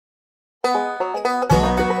I'm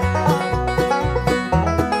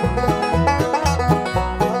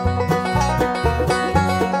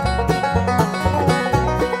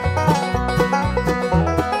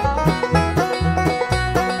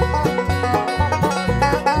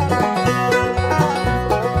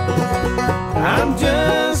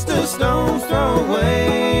just a stone's throw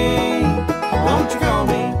away. Won't you call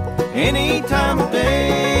me any time of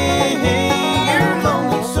day? You're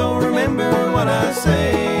lonely, so remember what I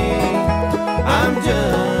say. I'm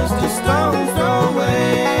just a stone's throw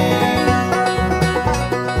away.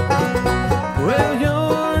 Well,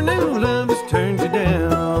 your new love has turned you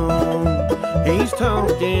down. He's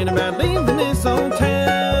talking about leaving this old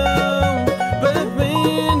town. But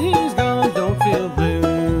when he's gone, don't feel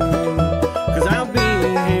blue, 'cause I'll be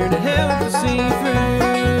here to help you see through.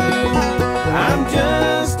 I'm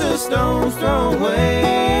just a stone's throw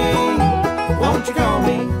away. Won't you call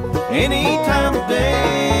me any time of day?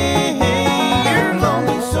 You're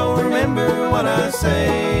lonely, so remember what I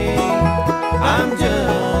say. I'm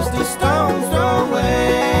just a stone's throw away.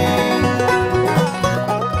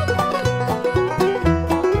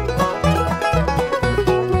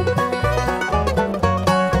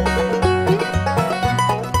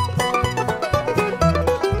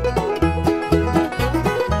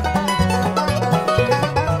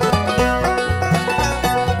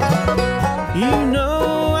 You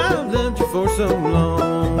know I've loved you for so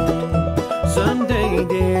long. Someday,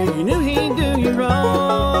 dear, you knew he'd do you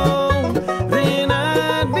wrong. Then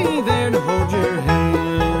I'd be there to hold your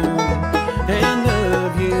hand and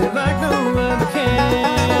love you like no other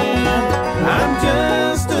can. I'm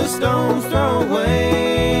just a stone's throw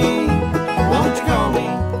away. Won't you call me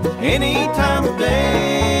any time of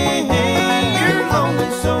day? You're lonely,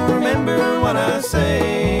 so remember what I say.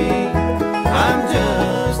 I'm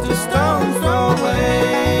just a stone's throw away.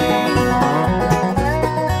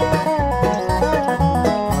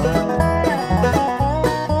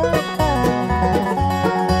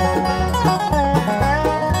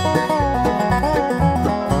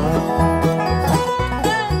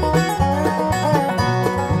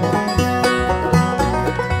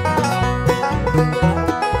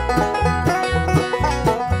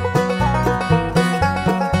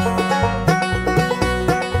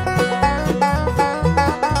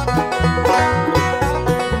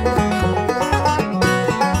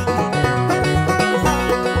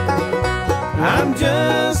 I'm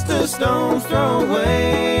just a stone's throw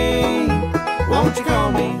away. Won't you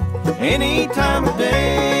call me any time of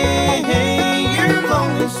day? You're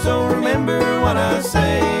lonely, so remember what I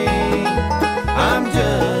say. I'm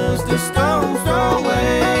just a stone's throw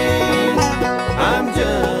away. I'm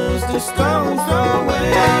just a stone's throw away.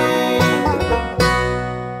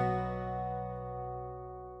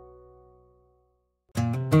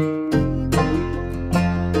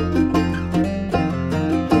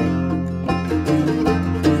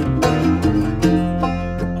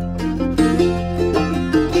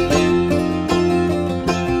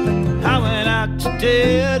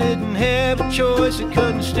 I didn't have a choice, I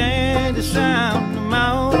couldn't stand the sound of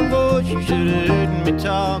my own voice. You should have heard me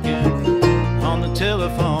talking on the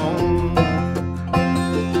telephone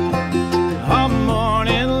all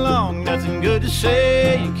morning long, nothing good to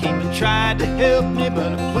say. You came and tried to help me,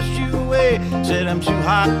 but I pushed you away. Said I'm too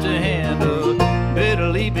hot to handle, better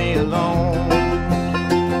leave me alone.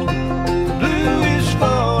 Blue is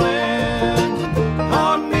falling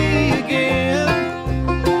on me again.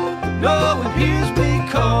 No one hears me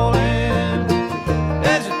calling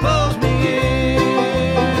as it pulls me in.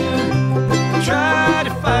 I try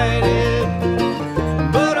to fight it,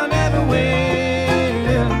 but I never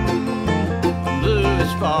win. Blue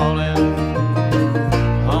is falling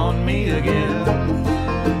on me again.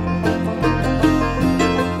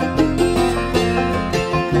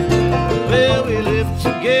 Well, we live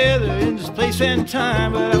together in this place and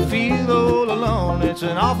time, but I feel all alone. It's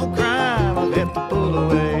an awful crime I've had to pull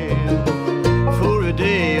away for a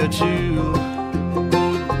day or two.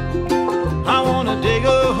 I wanna dig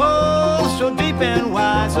a hole so deep and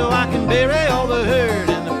wide, so I can bury all the hurt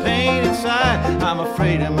and the pain inside. I'm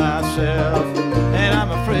afraid of myself, and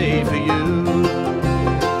I'm afraid for you.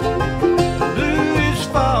 Blue is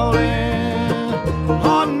falling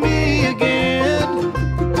on me again.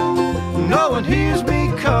 No one hears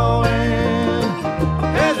me calling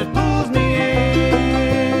as it pulls me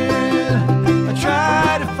in. I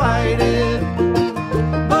try to fight it,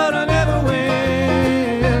 but I never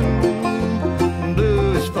win.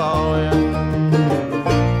 Blue is falling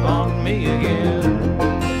on me again.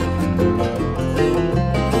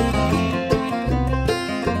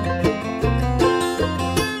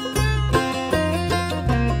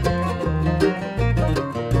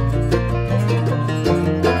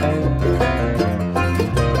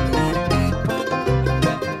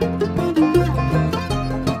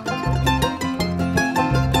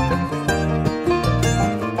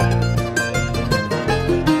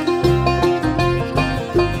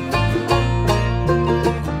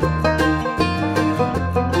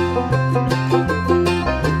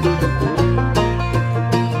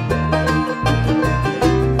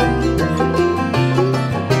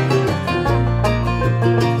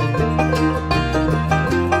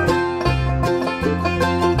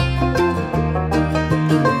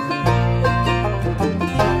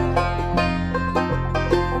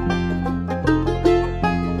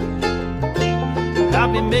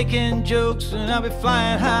 jokes and I'll be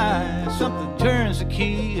flying high. Something turns the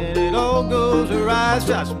key and it all goes awry.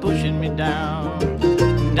 Starts pushing me down,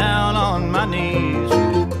 down on my knees.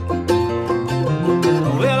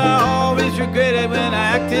 Well, I always regret it when I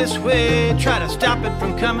act this way. Try to stop it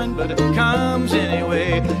from coming, but it comes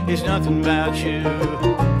anyway. It's nothing about you,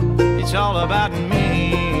 it's all about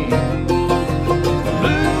me.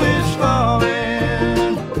 Blue is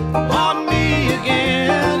falling on me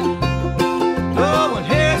again. Oh, and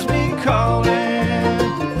hears me calling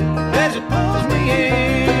as it pulls me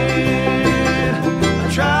in. I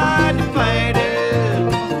tried to fight it,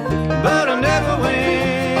 but I never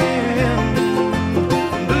win.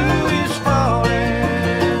 Blue is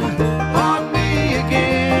falling on me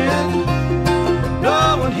again. No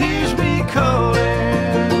one hears me calling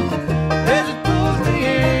as it pulls me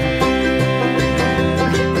in.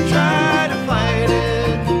 I try to fight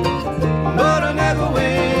it, but I never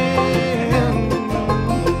win.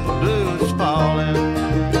 Blue is falling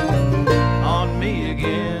on me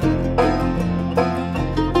again.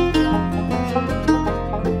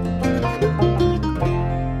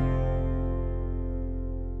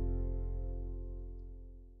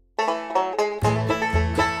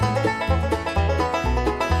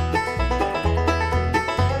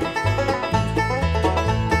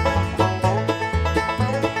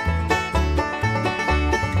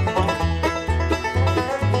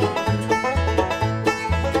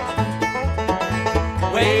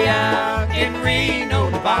 Way out in Reno,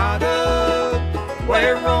 Nevada,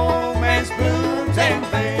 where romance blooms and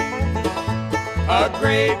fades, a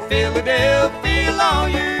great Philadelphia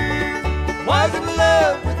lawyer was in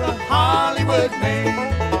love with a Hollywood maid.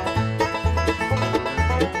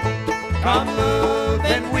 Come love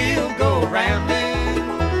and we'll go rambling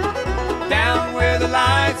down where the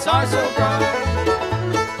lights are so bright.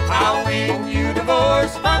 I'll win you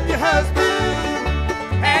divorce from your husband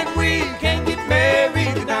and we can get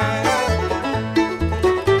married tonight.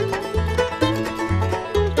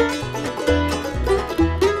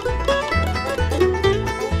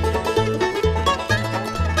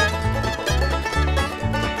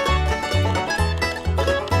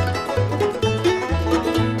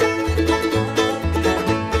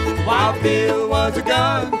 Wild Bill was a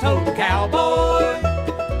gun-toting cowboy,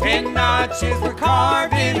 10 notches were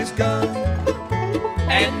carved in his gun.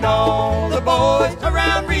 And all the boys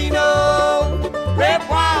around Reno read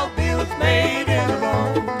Wild Bill's Made in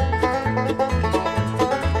Alone.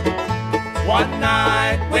 One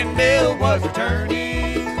night when Bill was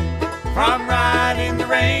returning from riding the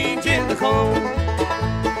range in the cold,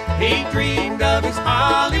 he dreamed of his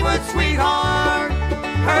Hollywood sweetheart.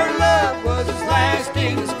 Her love was as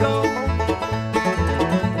lasting as gold.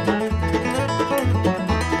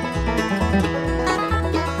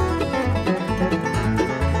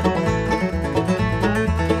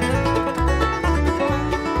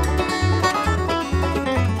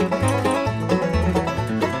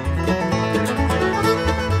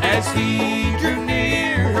 As he drew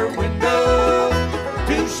near her window,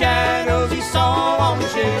 two shadows he saw on the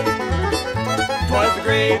shade. 'Twas the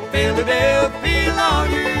great Philadelphia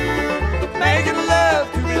lawyer making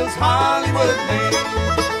love to Bill's Hollywood maid.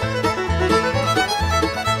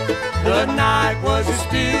 The night was as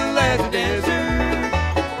still as a desert,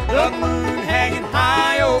 the moon hanging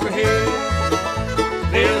high overhead.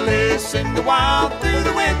 Bill listened to Wild through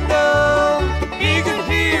the window, he could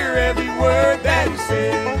hear every word that he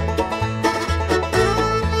said.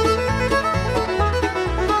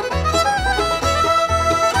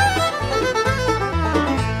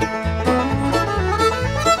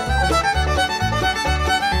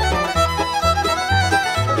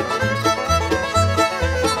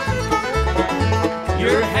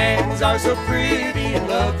 Your hands are so pretty and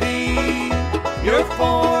lovely, your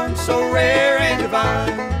form so rare and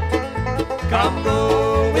divine. Come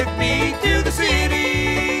go with me to the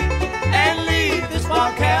city and leave this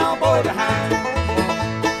wild cowboy behind.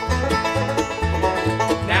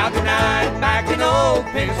 Now tonight back in old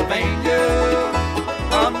Pennsylvania,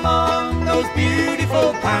 among those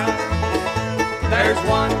beautiful pines, there's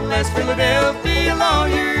one less Philadelphia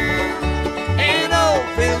lawyer in old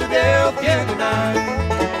Philadelphia tonight.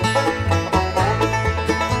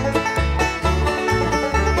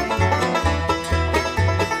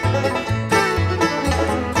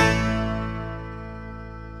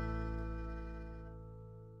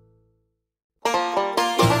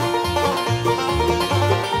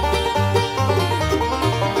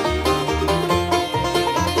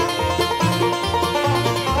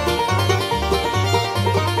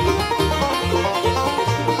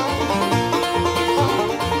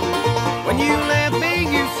 When you left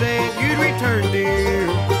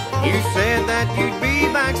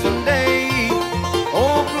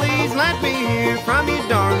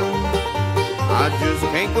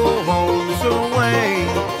can't go home this away.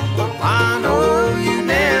 I know you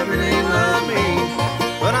never did love me,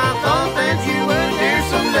 but I thought that you would here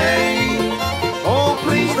someday. Oh,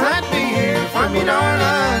 please let me hear from you,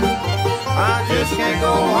 darling. I just can't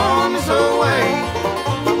go home this away.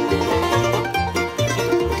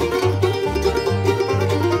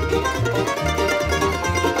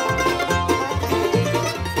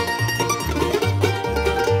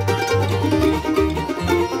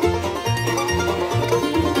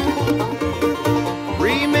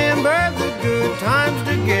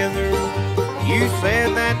 You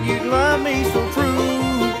said that you'd love me so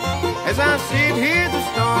true. As I sit here, the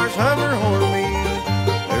stars hover o'er me.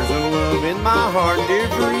 There's a love in my heart, dear,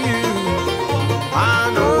 for you. I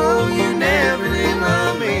know you never did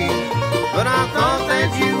love me, but I thought that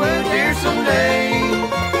you would, dear, someday.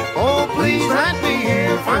 Oh, please let me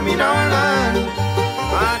hear from you, darling.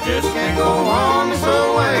 I just can't go on this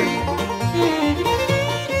way.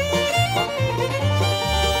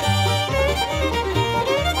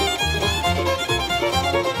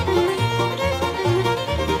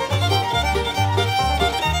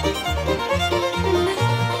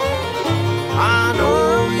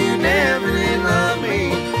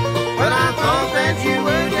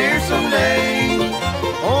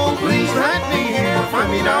 Oh, please let me hear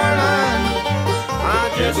from you, darling.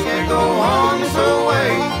 I just can't go on this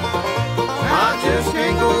way. I just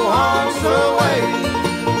can't go on this way.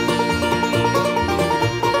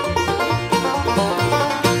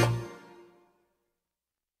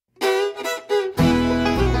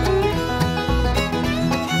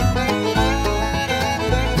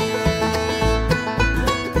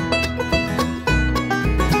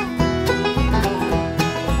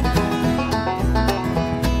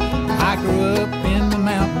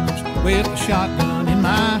 With a shotgun in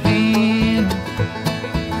my hand,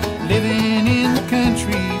 living in the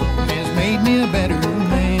country has made me a better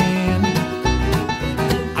man.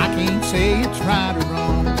 I can't say it's right or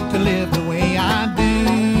wrong to live the way I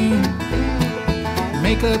do.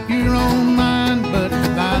 Make up your own mind, but to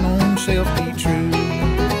thine own self be true.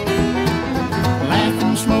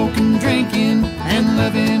 Laughing, smoking, drinking, and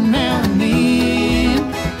loving now and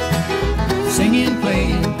then. Singing,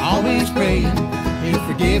 playing, always praying, He'll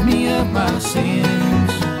forgive me of my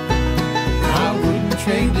sins. I wouldn't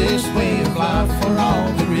trade this way of life for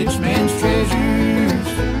all the rich man's treasures.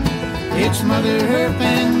 It's Mother Earth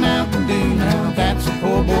and Mountain Dew, now that's a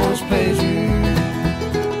poor boy's pleasure.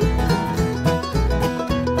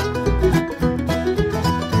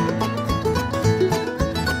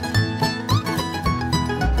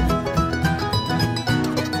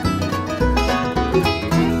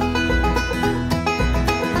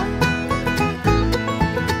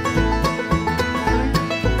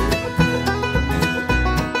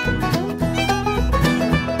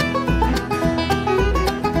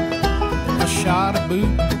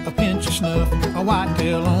 A pinch of snuff, a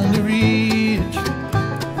whitetail on the ridge,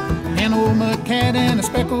 an old mudcat and a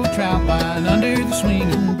speckled trout lying under the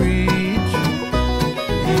swinging bridge.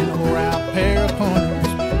 And a wore-out pair of pointers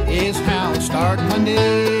is how I start my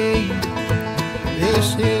day.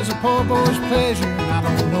 This is a poor boy's pleasure, I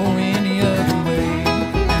don't know any other way.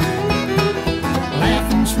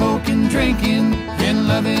 Laughing, smoking, drinking, and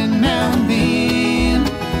loving now and then.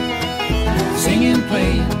 Singing,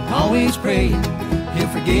 playing, always praying, He'll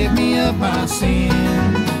forgive me of my sins.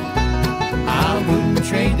 I wouldn't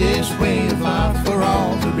trade this way of life for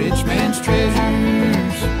all the rich man's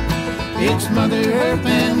treasures. It's Mother Earth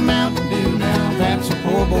and Mountain Dew, now that's a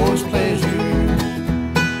poor boy's pleasure.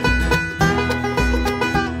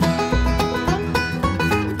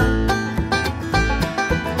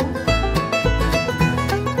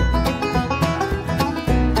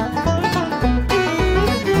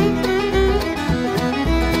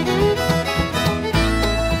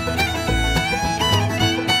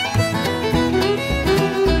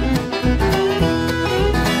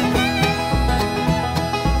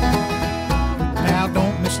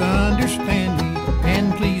 Understand me,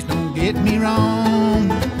 and please don't get me wrong.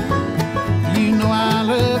 You know I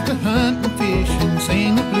love to hunt and fish and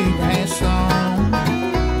sing a bluegrass song.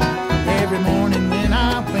 Every morning when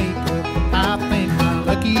I wake up, I thank my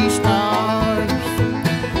lucky stars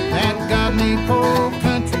that God made poor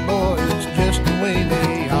country boys just the way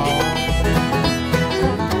they are.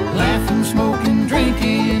 Laughing, smoking,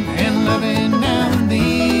 drinking, and loving now and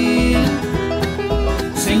then.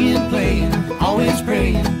 Singing, playing, always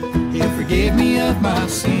praying, He'll forgive me of my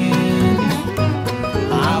sins.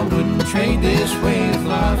 I wouldn't trade this way of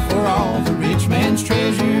life for all the rich man's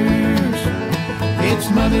treasures. It's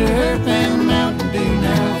Mother Earth and Mountain Dew,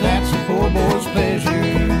 now that's a poor boy's pleasure.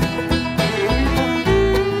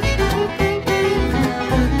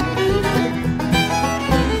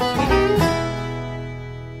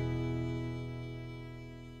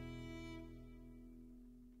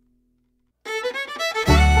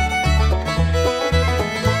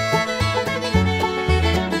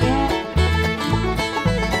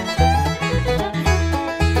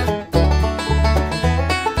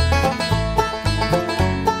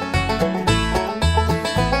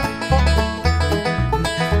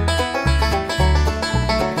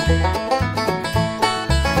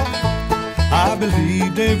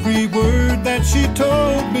 every word that she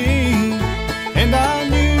told me, and I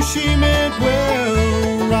knew she meant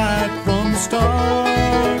well right from the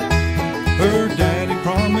start. Her daddy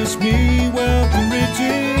promised me wealth and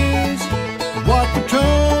riches, what would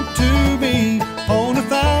come to me on a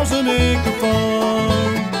 1,000-acre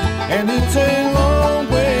farm. And it's a long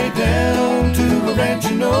way down to a ranch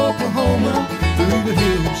in Oklahoma, through the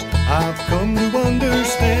hills I've come to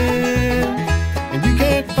understand. And you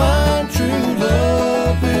can't find true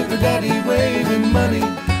love with her daddy waving money.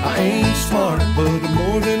 I ain't smart, but I'm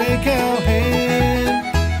more than a cowhand.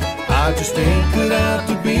 I just ain't cut out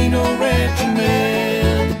to be no ranching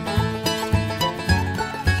man.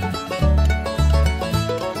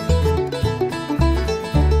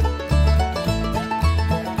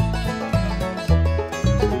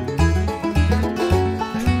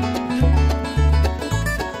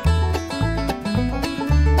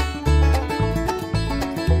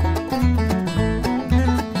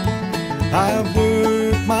 I've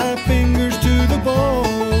worked my fingers to the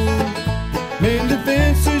bone, mending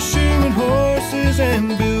fences, shoeing horses,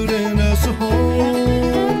 and building us a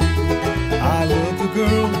home. I love the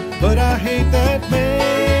girl, but I hate that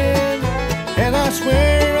man, and I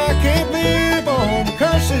swear I can't live on a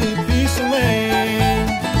cursed piece of land.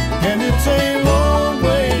 And it's a long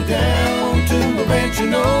way down to a ranch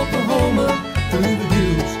in Oklahoma, through the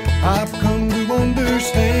hills I've come to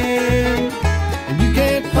understand. And you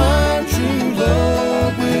can't find true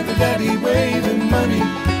love with a daddy waving money.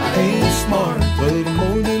 I ain't smart, but I'm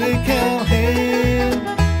more than a cowhand.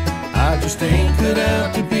 I just ain't cut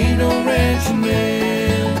out to be no ranching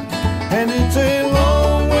man. And it's a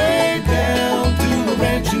long way down to a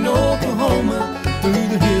ranch in Oklahoma, through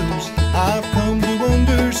the hills I've come to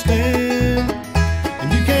understand.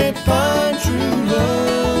 And you can't find true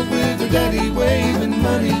love with a daddy waving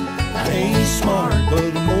money. I ain't smart,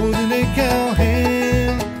 but I'm more than a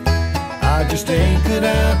cowhand. I just ain't cut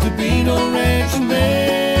out to be no ranching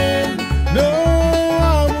man. No,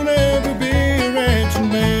 I won't ever be a ranching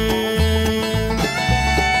man.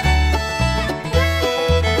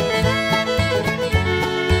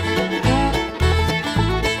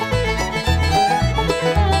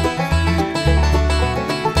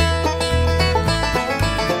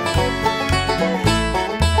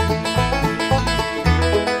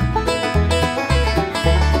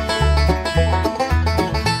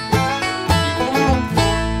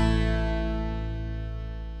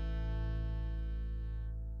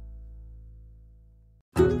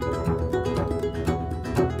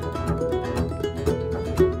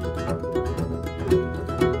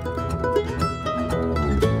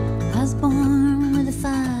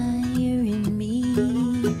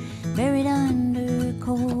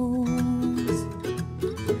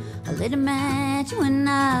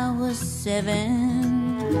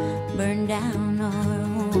 Burned down our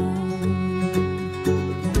home.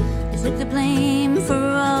 They took the blame for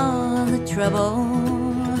all the trouble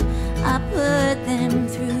I put them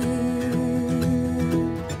through,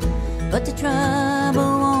 but the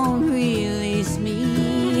trouble won't release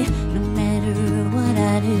me, no matter what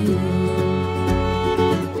I do.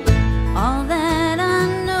 All that I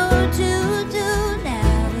know to do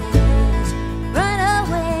now is run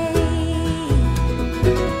away.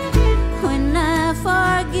 When I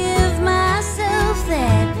forgive myself,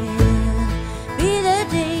 that will be the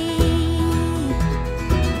day.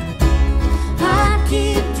 I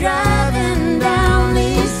keep driving down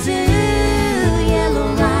these two yellow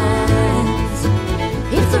lines.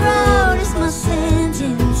 If the road is my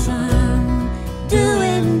sentence, I'm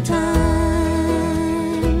doing time.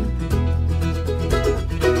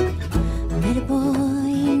 I met a boy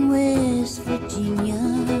in West Virginia.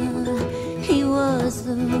 He was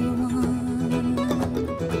the one.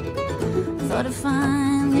 Thought I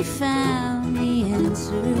finally found the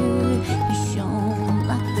answer. He shone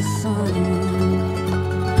like the sun,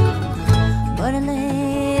 but I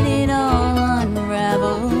let it all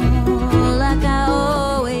unravel like I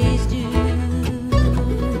always do,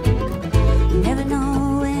 never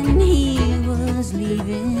knowing he was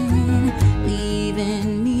leaving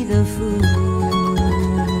me the fool.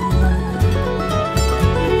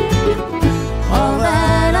 All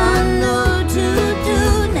that I know to do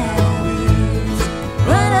now is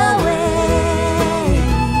run away.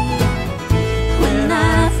 When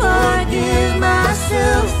I forgive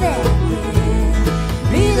myself, that will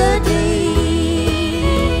be the day.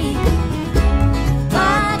 I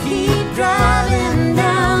keep driving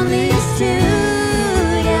down these two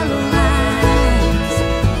yellow lines.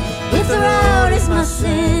 If the road is my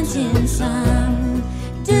sentence, I'm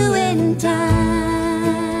doing time.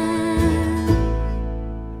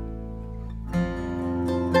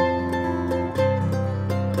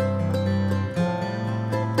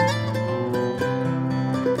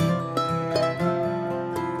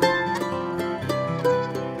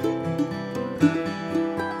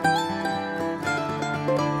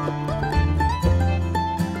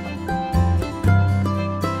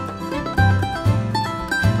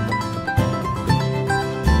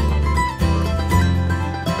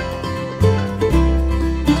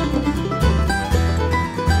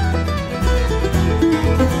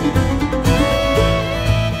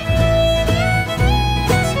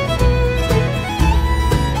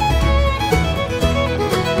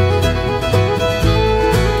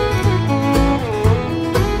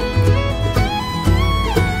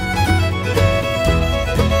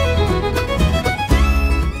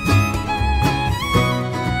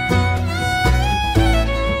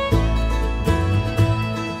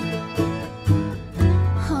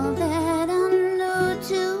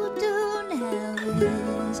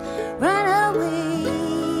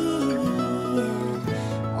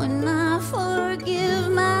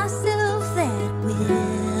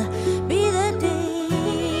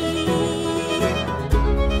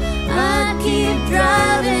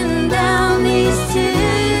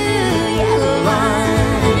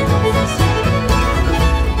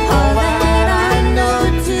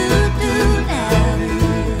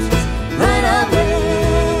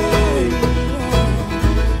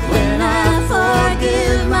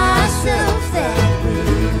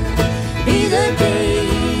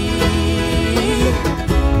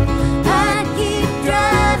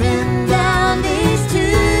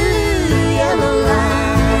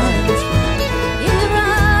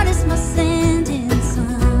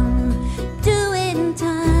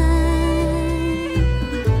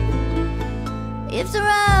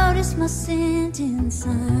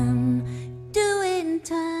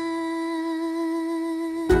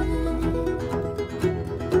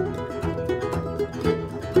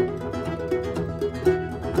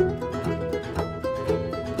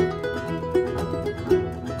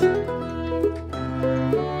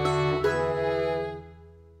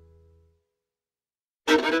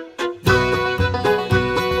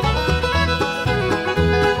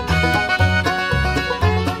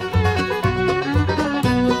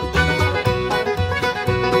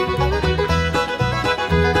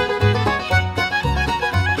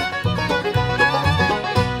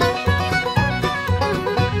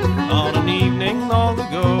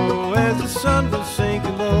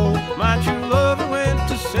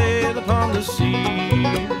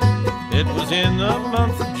 It was in the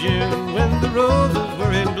month of June when the roses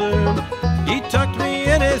were in bloom. He tucked me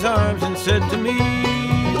in his arms and said to me,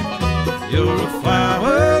 "You're a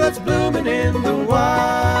flower that's blooming in the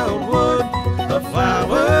wildwood, a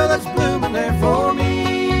flower that's blooming there for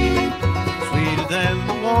me, sweeter than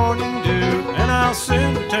the morning dew, and I'll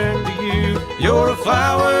soon return to you. You're a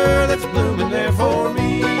flower that's blooming there for me."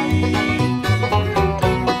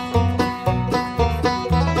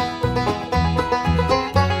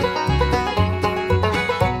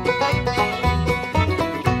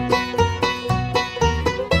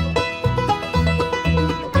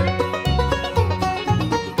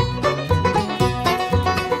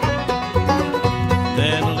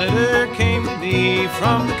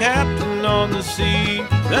 From the captain on the sea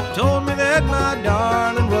that told me that my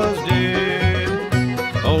darling was dead.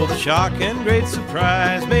 Oh, the shock and great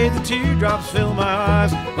surprise made the teardrops fill my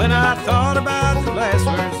eyes when I thought about the last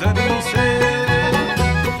words that he said.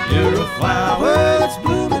 "You're a flower that's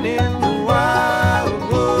blooming in the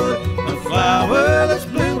wildwood, a flower that's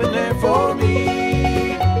blooming there for me,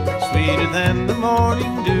 sweeter than the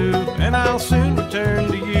morning dew, and I'll soon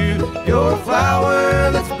return to you. You're a flower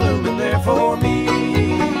that's blooming there for me."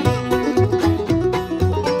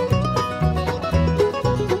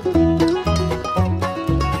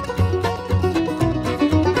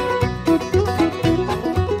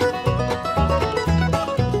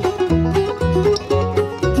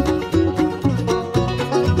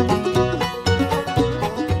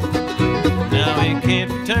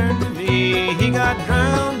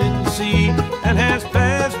 Drowned in the sea and has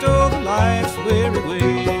passed over life's weary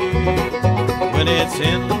way. When it's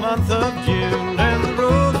in the month of June and the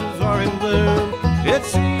roses are in bloom, it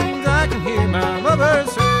seems I can hear my lover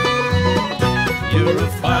say, "You're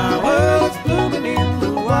a flower that's blooming in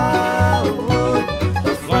the wildwood,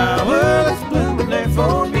 a flower that's blooming there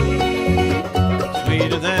for me,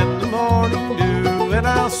 sweeter than the morning dew, and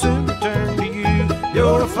I'll soon return to you.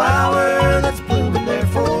 You're a flower that's blooming there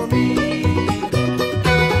for me."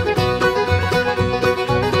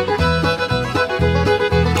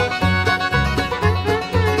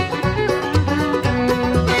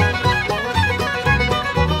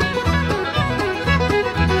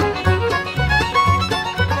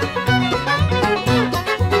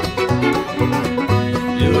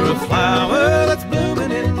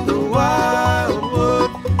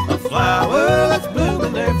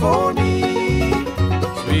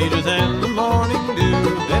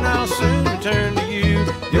 Turn to you,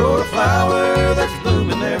 you're a flower that's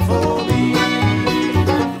blooming there for me.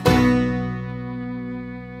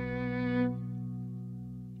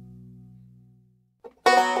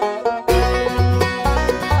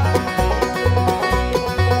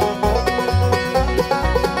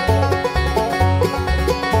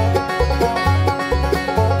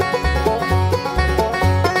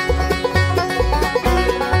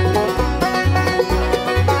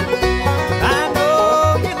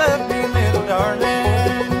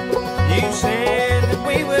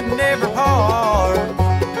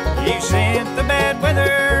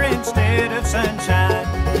 Sunshine,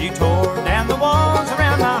 you tore down the walls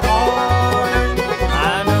around my heart.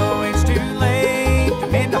 I know it's too late to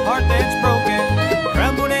mend a heart that's broken,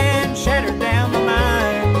 crumbled and shattered down my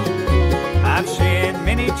mind. I've shed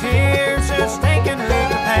many tears just thinking of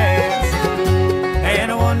the past,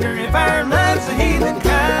 and I wonder if our love's a heathen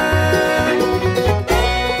kind.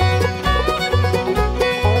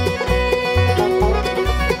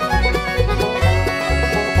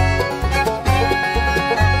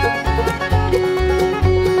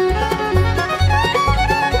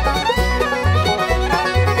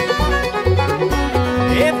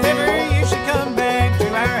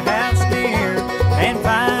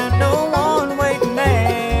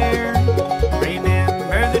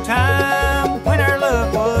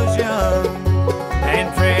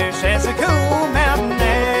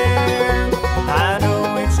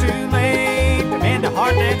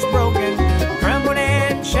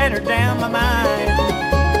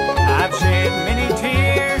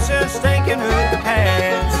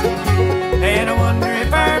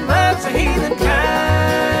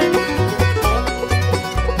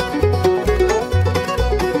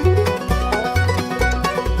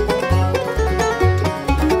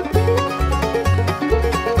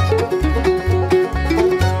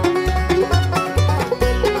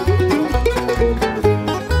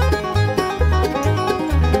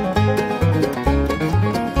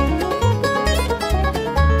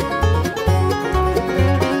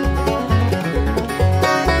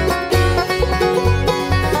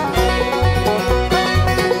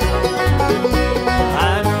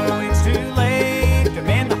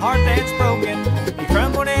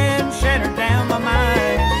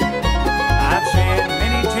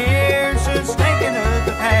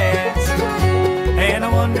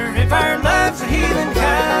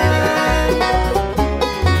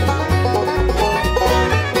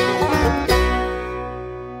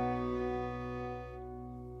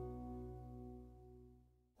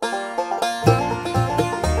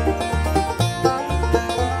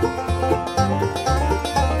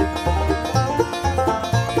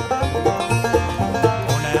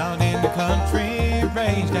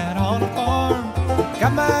 raised out on a farm.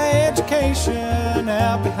 Got my education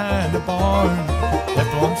out behind the barn.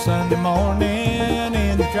 Left one Sunday morning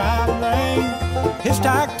in the driving rain.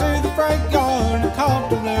 Hitchhiked to the freight yard and caught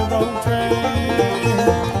the railroad train.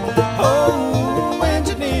 Oh,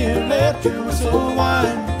 engineer, let your whistle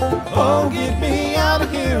whine. Oh, get me out of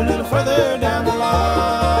here a little further down the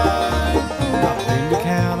line. I've been to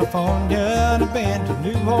California and I've been to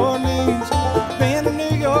New Orleans, been to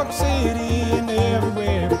New York City and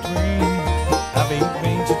everywhere between. I've eaten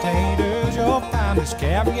beans and taters, you'll find this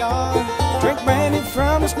caviar. Drink brandy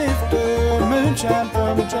from a snifter, moonshine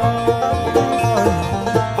from a jar.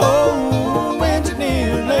 Oh,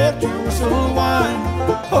 engineer, let your whistle whine.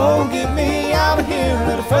 Oh, get me out of here a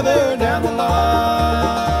little further down the line.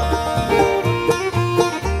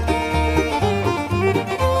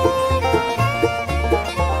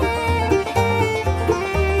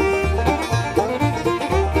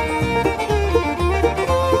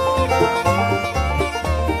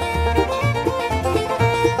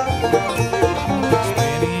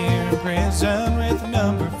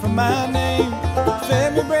 My name,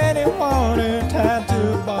 fed me bread and water, tied to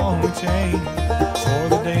a ball and chain. Swore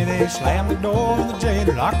the day they slammed the door and the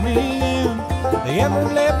jailer locked me in, they ever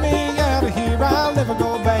let me out of here, I'll never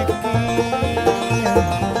go back again.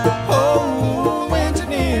 Oh,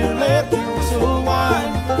 engineer, let your whistle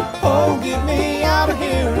whine. Oh, get me out of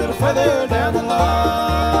here a little further down the line.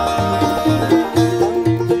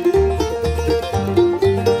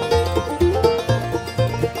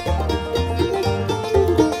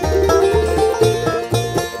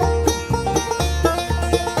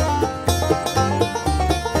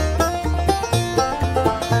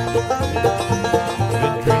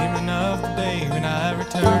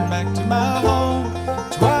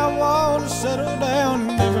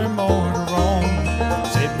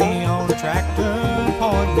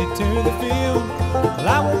 To the field, well,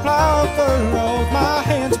 I will plow furrows, my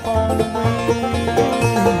hands upon the wheel.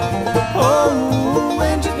 Oh,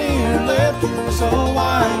 engineer, let your whistle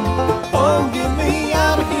whine. Oh, get me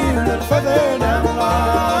out of here a little further down the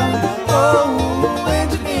line. Oh,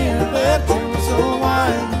 engineer, let your whistle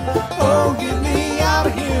whine. Oh, get me out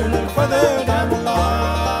of here a little further down the line.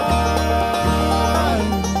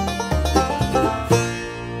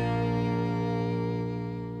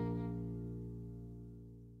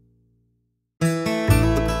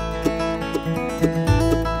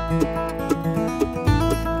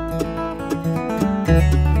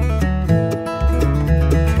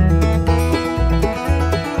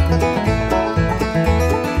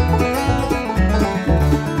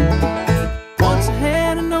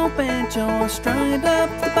 Strung it up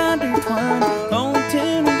the binder twine. Old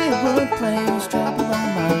tune and it would play was trouble on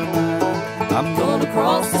my mind. I'm gonna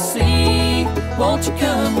cross the sea, won't you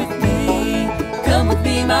come with me? Come with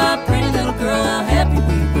me, my pretty little girl, how happy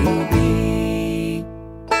we will be.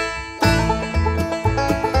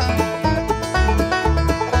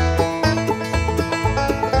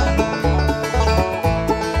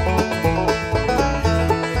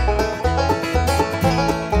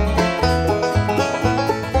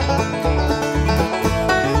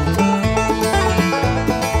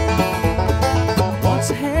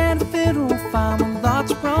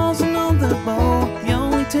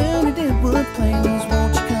 Play was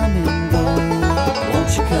won't you come and go?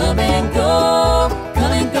 Won't you come and go?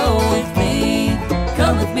 Come and go with me.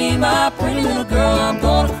 Come with me, my pretty little girl, I'm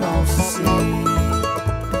gonna cross the sea.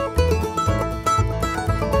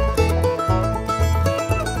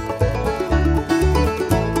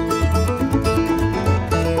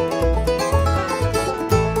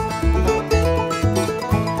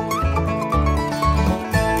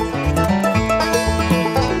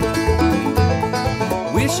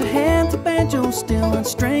 Wish I had the banjo still and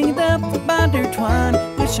string it up the binder twine.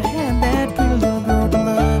 Wish I had that pretty little girl to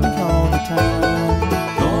love me all the time.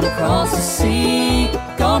 Gonna cross the sea,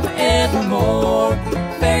 gone forevermore.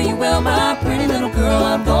 Fare you well, my pretty little girl,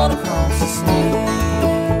 I'm gonna cross the sea.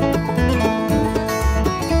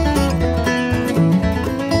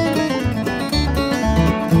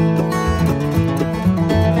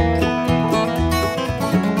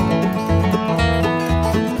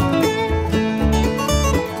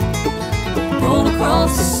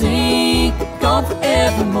 Across the sea, gone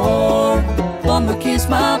forevermore. One more kiss,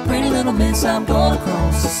 my pretty little miss, I'm gonna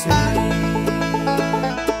cross the sea.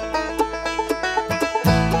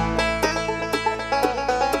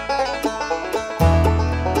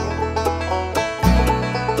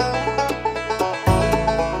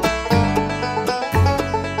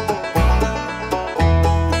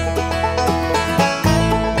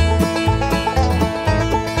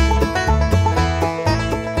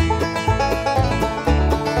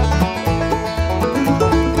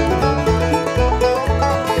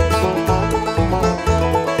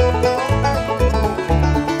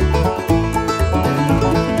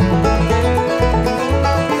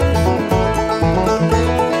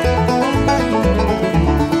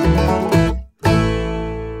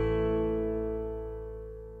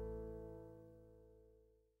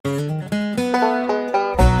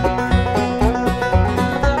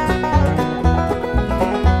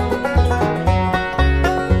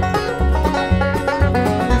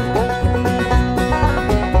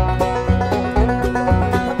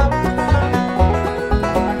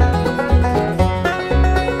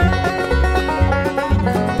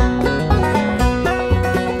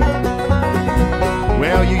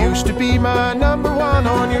 used to be my #1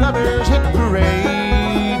 on your lover's hit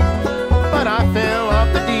parade, but I fell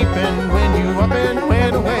off the deep end when you up and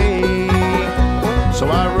went away. So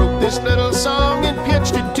I wrote this little song and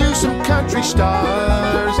pitched it to some country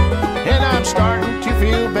stars, and I'm starting to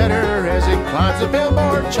feel better as it climbs the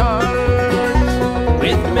Billboard charts.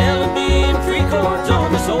 With the melody and 3 chords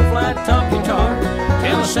on this old flat top guitar,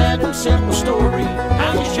 tell a sad and simple story,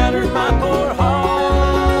 how you shattered my poor heart.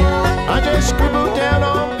 I just scribbled down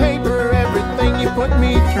on paper everything you put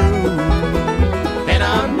me through, and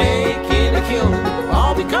I'm making a killing,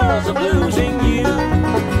 all because of losing you.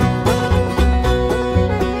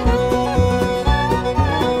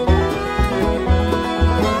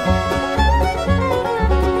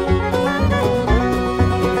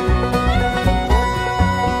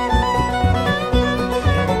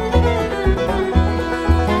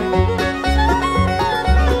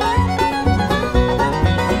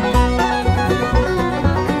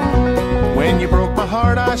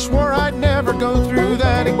 I swore I'd never go through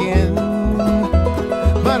that again,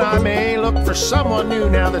 but I may look for someone new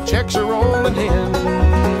now the checks are rolling in.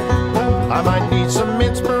 I might need some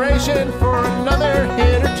inspiration for another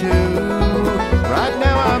hit or two. Right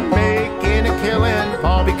now I'm making a killing,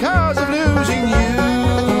 all because of losing you.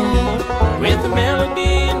 With the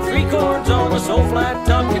melody and 3 chords on this old flat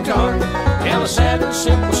top guitar, tell a sad and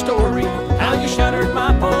simple story, how you shattered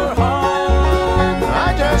my poor heart.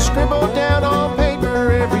 I just scribbled down on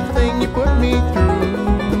paper everything you put me through,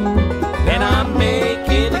 and I'm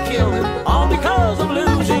making a killing, all because of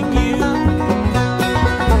losing you.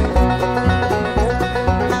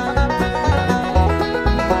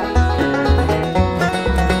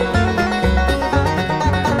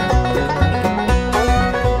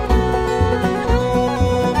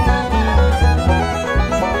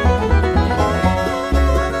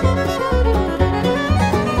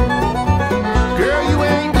 Girl, you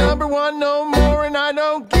ain't #1 no more, and I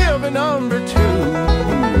don't give a #2.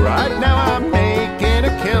 Right now I'm making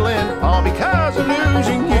a killing, all because of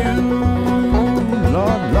losing you.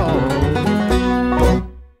 Lord, Lord.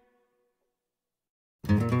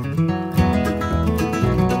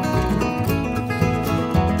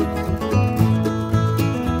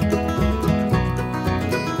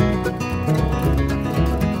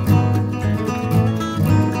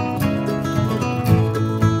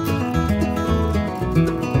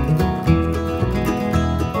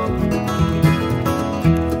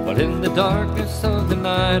 In the darkness of the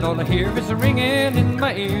night, all I hear is a ringing in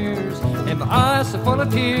my ears, and my eyes are full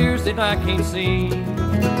of tears that I can't see.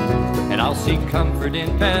 And I'll seek comfort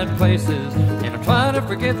in bad places, and I'll try to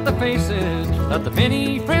forget the faces of the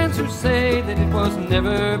many friends who say that it was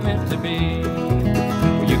never meant to be.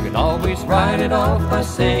 Well, you can always write it off by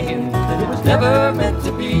saying that it was never meant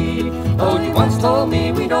to be. Oh, you once told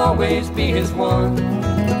me we'd always be his one,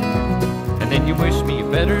 and then you wish me a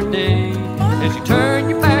better day as you turn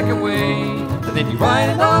your back away, and then you write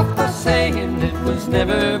it off by saying it was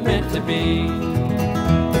never meant to be.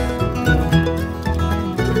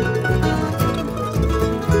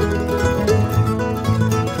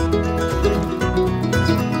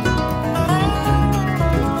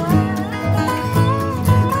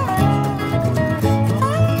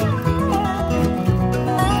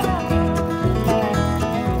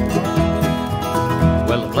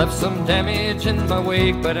 Well, I've left some damage in my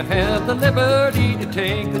wake, but I have the liberty to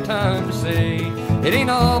take the time to say it ain't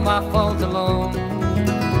all my fault alone.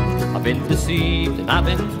 I've been deceived and I've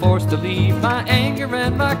been forced to leave my anger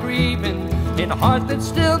and my grieving in a heart that's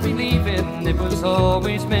still believing it was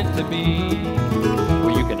always meant to be.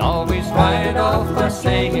 Well, you can always write it off by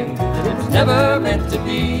saying that it was never meant to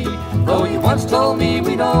be. Though you once told me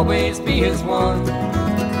we'd always be his one,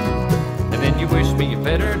 and then you wish me a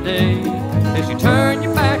better day as you turn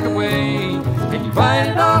your back away, and you write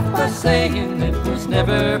it off by saying it was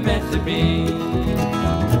never meant to be.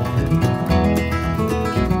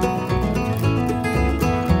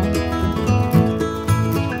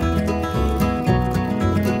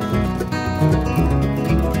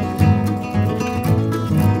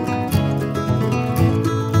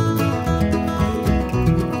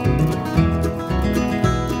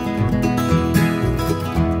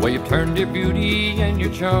 Well, you've turned your beauty and your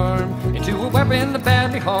charm into a weapon that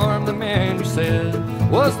badly harmed the man you said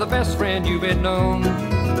was the best friend you've ever known.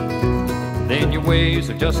 Then your ways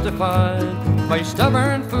are justified by your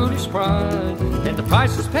stubborn, foolish pride, and the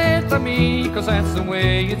price is paid by me, 'cause that's the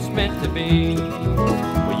way it's meant to be.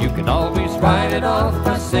 Well, you can always write it off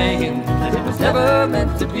by saying that it was never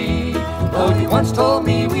meant to be. Oh, you once told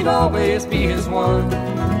me we'd always be his one,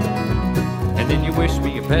 and then you wish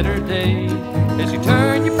me a better day as you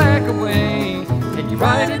turn your back away, and you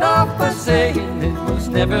write it off by saying it was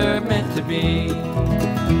never meant to be.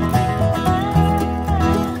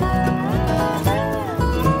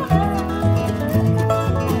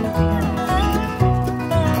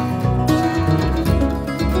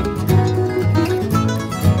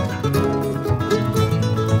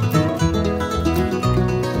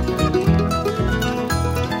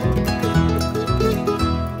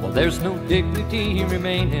 There's no dignity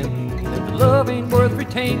remaining, and the love ain't worth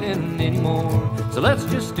retaining anymore. So let's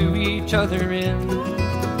just do each other in,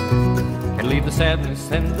 and leave the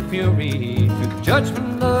sadness and the fury to the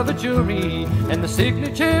judgment of a jury, and the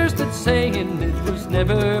signatures that saying it was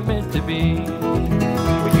never meant to be.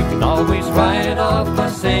 Well, you can always write it off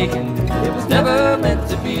by saying it was never meant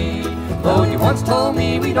to be. Though you once told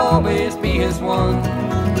me we'd always be as one,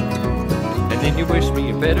 and then you wish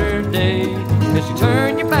me a better day, as you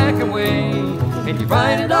turn your back away, and you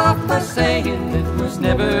write it off by saying it was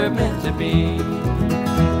never meant to be.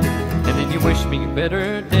 And then you wish me a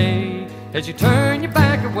better day, as you turn your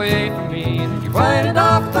back away from me, and then you write it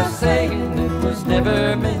off by saying it was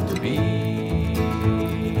never meant to be.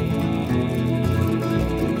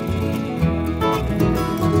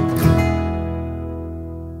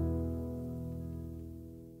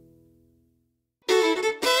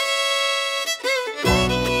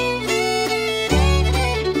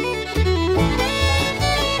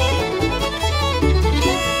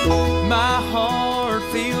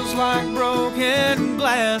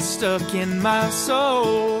 Stuck in my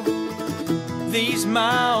soul. These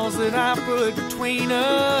miles that I put between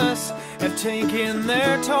us have taken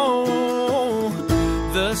their toll.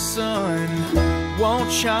 The sun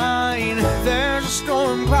won't shine, there's a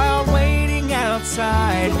storm cloud waiting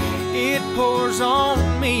outside. It pours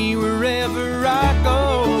on me wherever I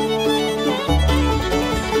go.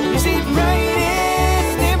 Is it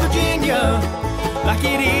raining in Virginia like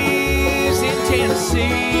it is in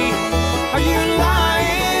Tennessee? Are you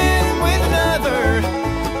lying with another?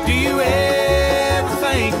 Do you ever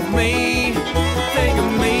think of me? Think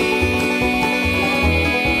of me?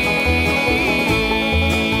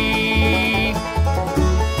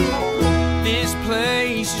 This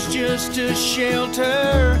place is just a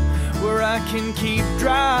shelter where I can keep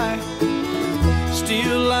dry.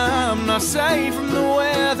 Still, I'm not safe from the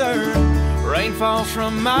weather. Rain falls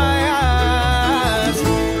from my eyes.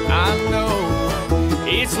 I know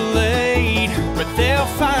it's late, but they'll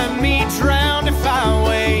find me drowned if I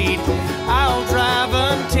wait. I'll drive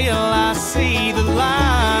until I see the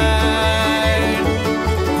light.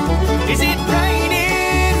 Is it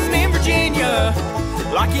raining in Virginia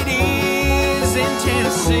like it is in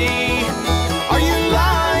Tennessee? Are you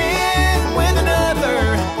lying with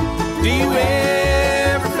another? Do you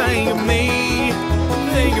ever think of me?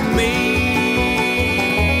 Think of me?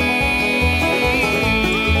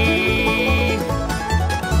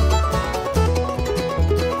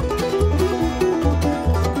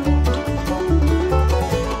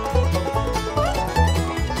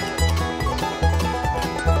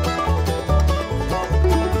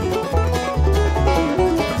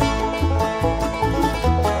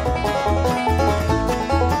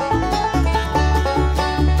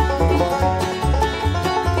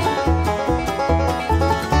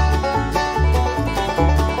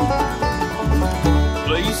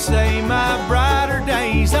 Say my brighter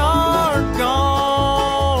days are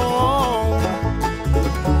gone,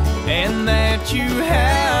 and that you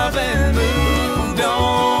haven't moved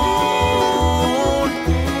on.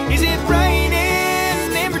 Is it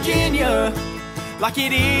raining in Virginia like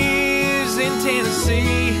it is in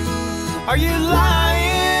Tennessee? Are you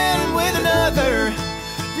lying with another?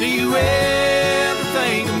 Do you ever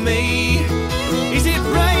think of me? Is it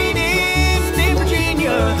raining in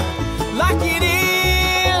Virginia like it is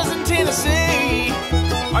Tennessee?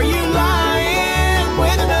 Are you lying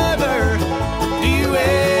with another? Do you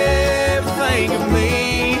ever think of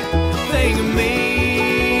me? Think of me?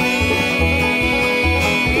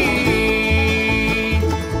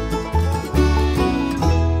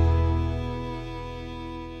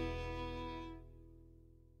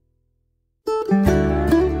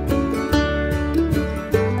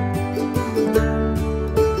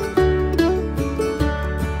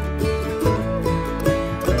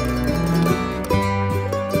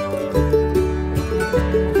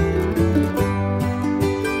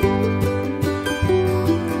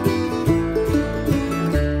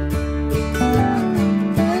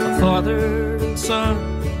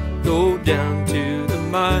 Go down to the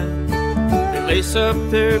mine. They lace up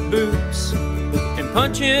their boots and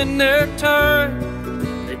punch in their time.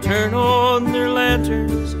 They turn on their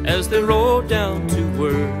lanterns as they roll down to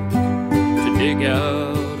work to dig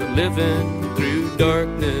out a living through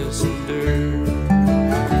darkness and dirt.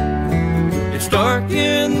 dark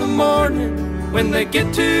in the morning when they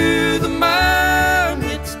get to the mine.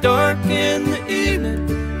 It's dark in the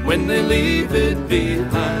evening when they leave it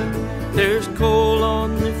behind. There's coal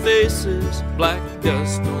on their faces, black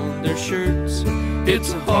dust on their shirts.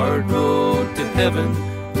 It's a hard road to heaven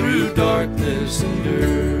through darkness and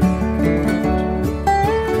dirt.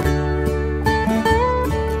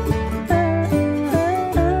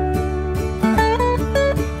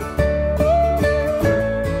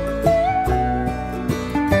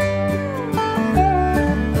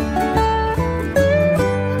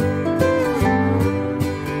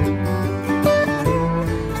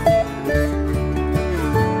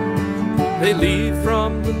 They leave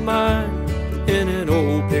from the mine in an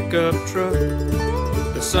old pickup truck.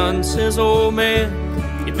 The son says, "Old man,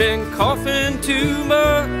 you've been coughing too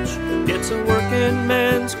much." It's a working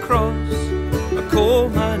man's cross, a coal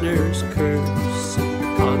miner's curse,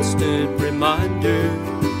 a constant reminder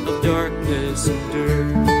of darkness and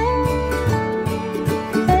dirt.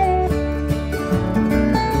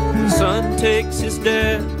 The son takes his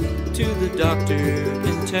dad to the doctor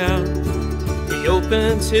in town. He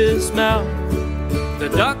opens his mouth, the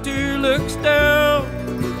doctor looks down.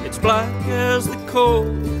 It's black as the coal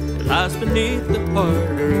that lies beneath the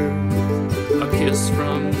hard earth. A kiss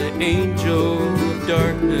from the angel of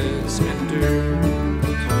darkness and dirt.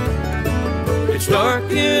 It's dark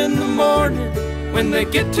in the morning when they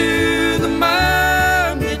get to the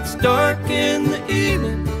mine. It's dark in the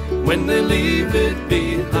evening when they leave it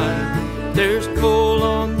behind. There's coal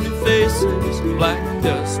on their faces, black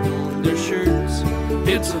dust on their shirts.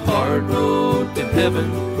 It's a hard road to heaven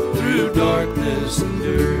through darkness and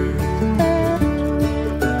dirt.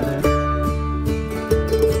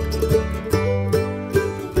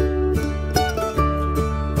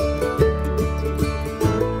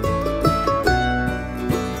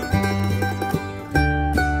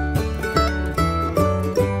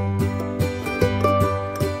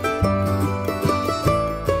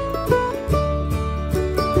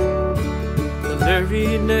 The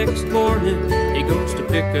very next morning he goes to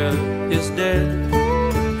pick up his dad.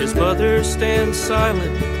 His mother stands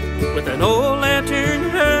silent with an old lantern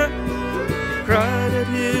hat. He cried at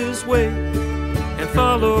his wake and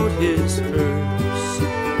followed his hearse,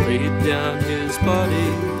 laid down his body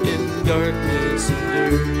in darkness and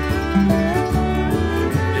dirt.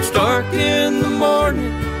 It's dark in the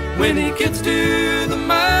morning when he gets to the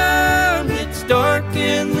mine. It's dark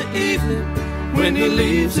in the evening when he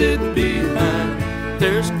leaves it behind.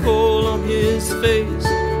 There's coal on his face,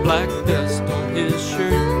 black dust on his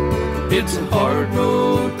shirt. It's a hard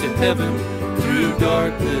road to heaven through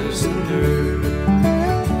darkness and dirt.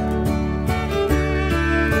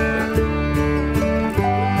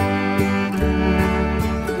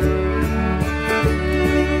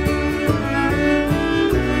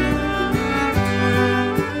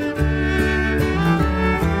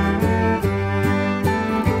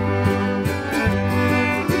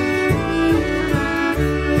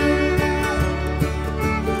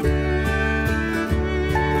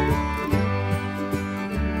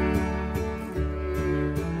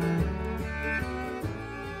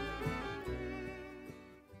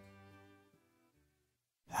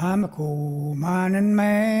 I'm a coal mining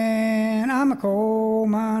man, I'm a coal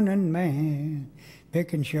mining man,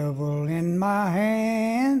 pick and shovel in my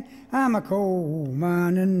hand, I'm a coal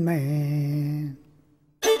mining man.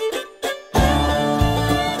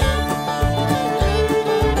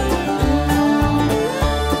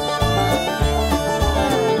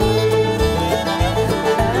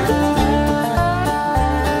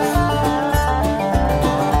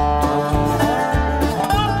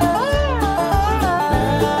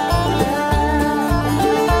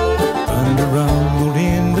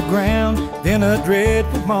 Then a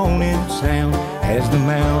dreadful moaning sound as the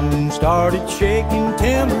mountain started shaking,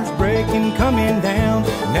 timbers breaking, coming down.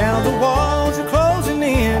 Now the walls are closing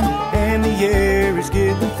in and the air is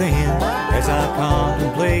getting thin as I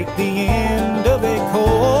contemplate the end of a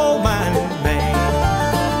coal mining man.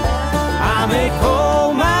 I'm a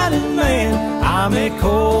coal mining man, I'm a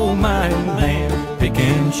coal mining man, pick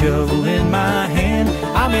and shovel in my hand.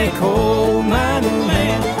 I'm a coal mining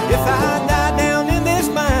man. If I die down in this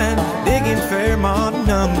mine, digging Fairmont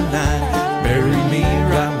number 9, bury me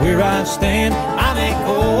right where I stand. I'm a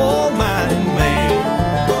coal mining man.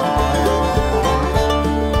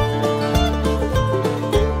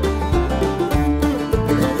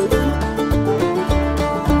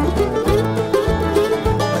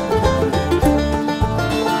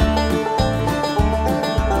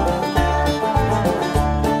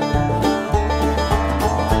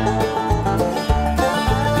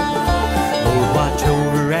 Lord, watch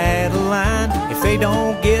over Adeline if they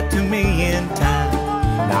don't get to me in time.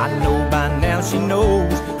 know by now she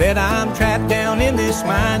knows that I'm trapped down in this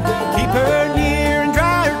mine. Keep her near and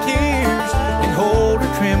dry her tears and hold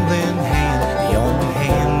her trembling hand, the only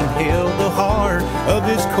hand that held the heart of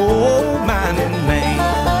this coal mining man.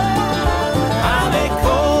 I'm a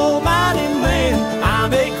coal mining man,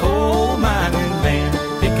 I'm a coal mining man,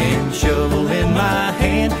 pick and shovel in my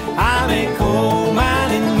hand. I'm a coal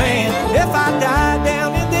mining man. If I die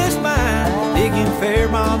down in this mine, digging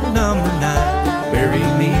Fairmont number 9, bury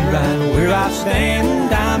me right where I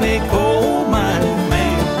stand. I'm a coal mining man.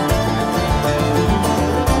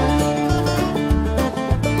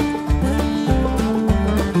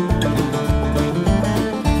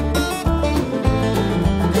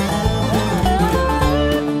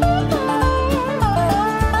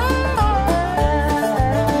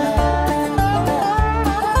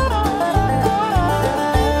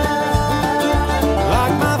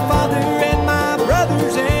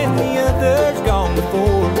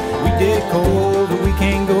 Coal, but we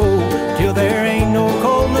can't go till there ain't no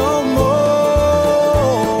coal no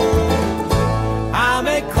more. I'm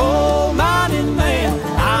a coal mining man,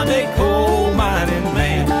 I'm a coal mining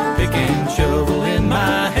man, pick and shovel in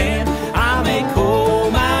my hand. I'm a coal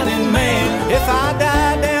mining man. If I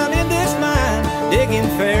die down in this mine, digging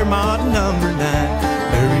Fairmont number 9,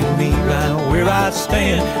 bury me right where I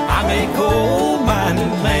stand. I'm a coal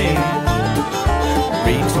mining man.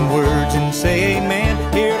 Read some words and say amen.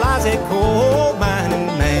 Here lies a coal mining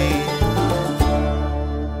man.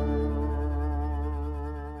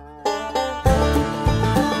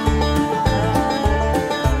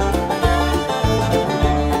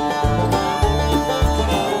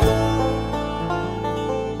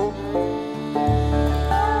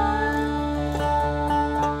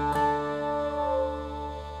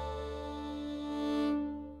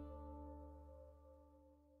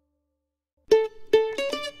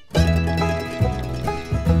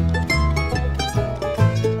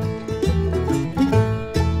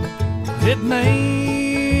 It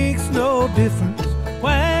makes no difference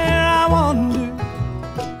where I wander,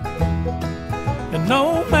 and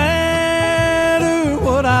no matter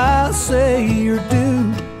what I say or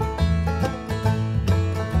do,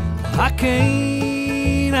 I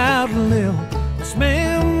can't outlive this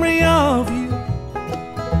memory of you.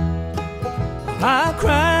 I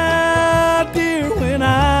cry, dear, when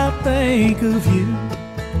I think of you.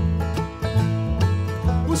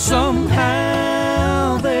 Well,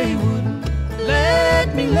 somehow they wouldn't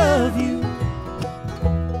let me love you.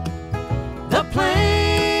 The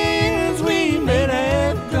plans we made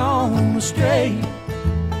have gone astray.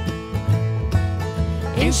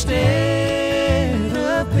 Instead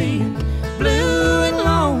of being blue and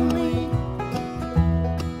lonely,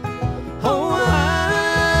 oh,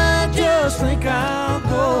 I just think I'll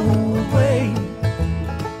go away.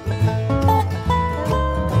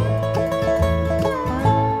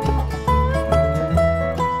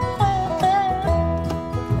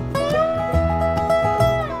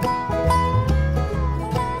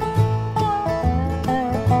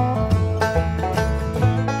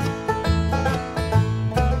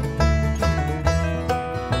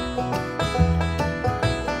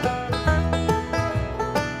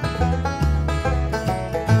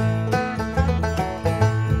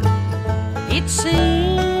 It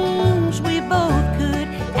seems we both could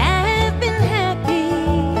have been happy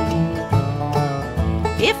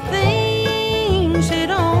if things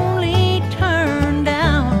had only turned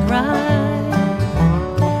out right.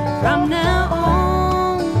 From now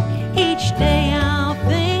on, each day I'll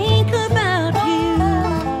think about you,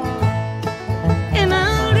 and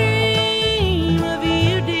I'll dream of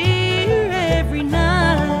you, dear, every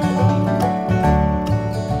night.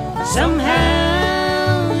 Somehow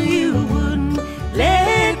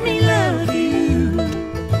let me love you.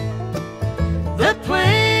 The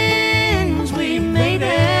plans we made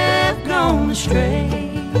have gone astray.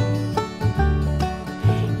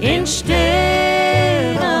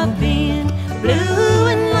 Instead of being blue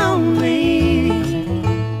and lonely,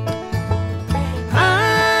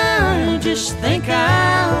 I just think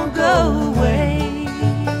I'll go away.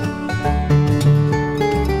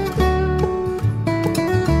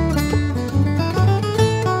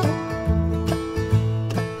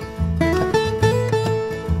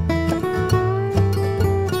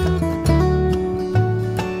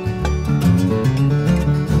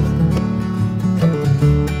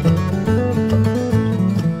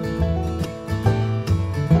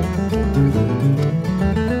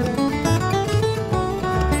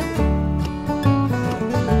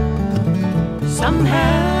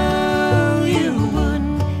 Somehow you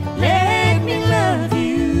wouldn't let me love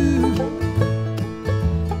you.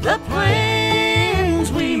 The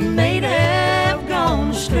plans we made have gone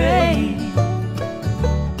astray.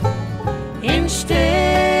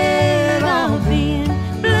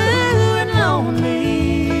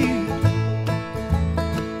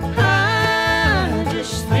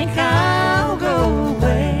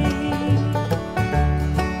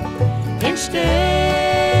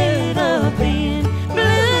 instead of being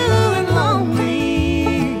blue and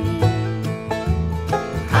lonely.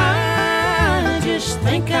 I just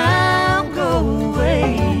think I'll go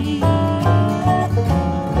away.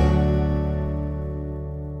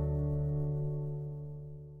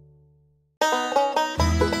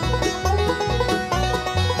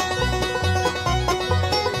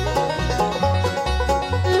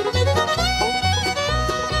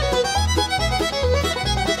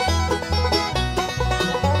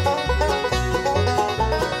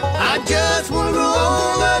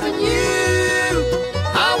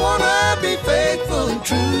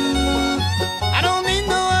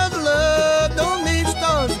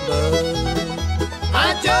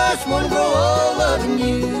 Just wanna grow old loving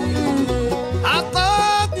you. I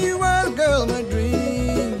thought you were the girl of my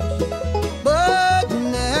dreams, but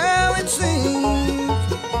now it seems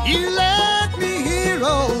you left me here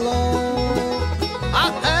all alone.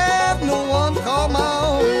 I have no one to call my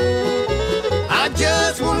own. I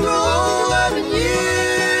just wanna grow old loving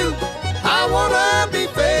you. I wanna be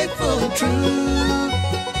faithful and true.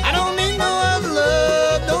 I don't need no other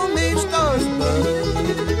love, don't need stars above.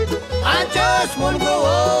 I just wanna grow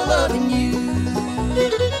old loving you.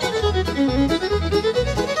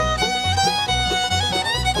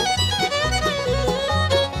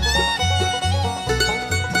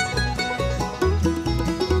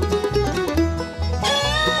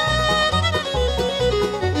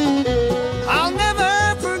 I'll never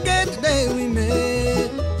forget the day we met.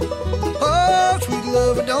 Oh, sweet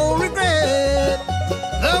love, I don't regret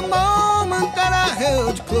the moment that I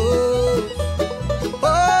held you close.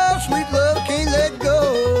 Oh, sweet love, can't let go.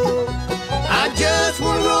 I just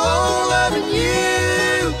wanna grow old loving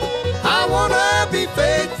you. I wanna be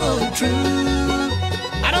faithful and true.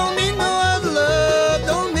 I don't need no other love,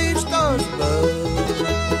 don't need stars above.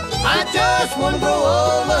 I just wanna grow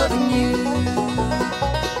old loving you.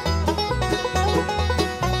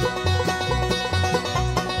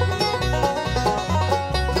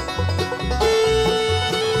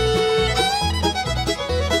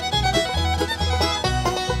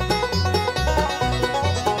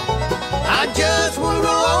 I just wanna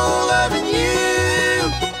grow old loving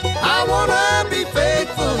you. I wanna be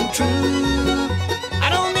faithful and true. I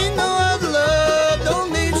don't need no other love, don't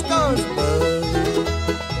need stars above.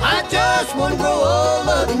 I just wanna grow old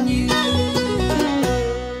loving you.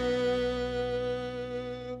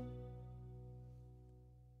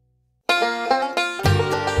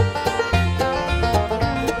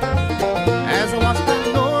 As I watched the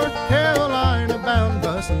North Carolina bound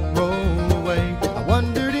bus roll away, I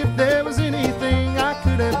wondered if there was anything I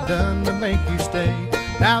could have done to make you stay.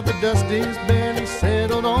 Now the dust is barely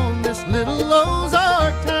settled on this little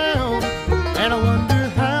Ozark town, and I wonder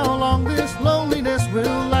how long this loneliness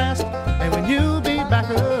will last, and when you'll be back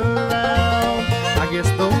around. I guess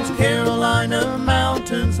those Carolina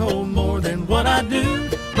mountains hold more than what I do,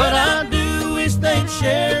 but I do wish they'd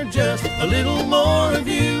share just a little more of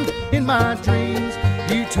you. In my dreams,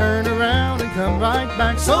 you turn around and come right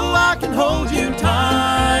back so I can hold you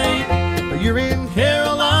tight. But you're in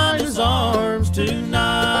Carolina's arms tonight.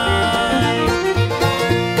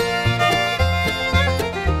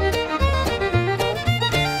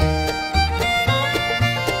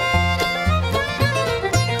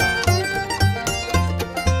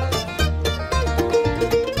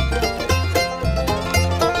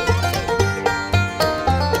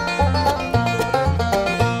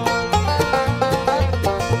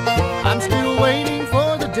 I'm still waiting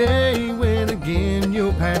for the day when again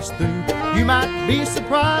you'll pass through. You might be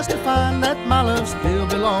surprised to find that my love still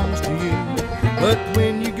belongs to you. But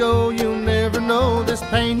when you go, you'll never know this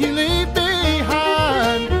pain you leave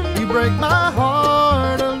behind. You break my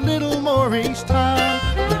heart a little more each time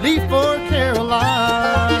you leave for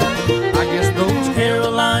Caroline. I guess those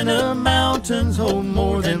Carolina mountains hold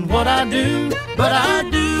more than what I do, but I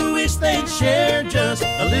do wish they'd share just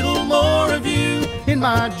a little more of you. In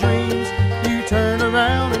my dreams, you turn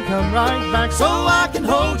around and come right back so I can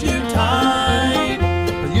hold you tight.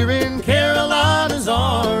 But you're in Carolina's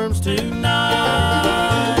arms tonight.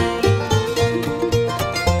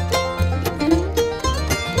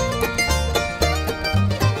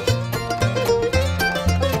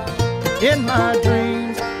 In my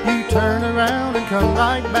dreams, you turn around and come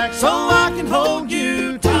right back so I can hold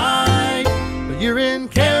you tight. But you're in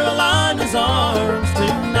Carolina's arms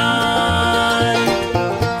tonight.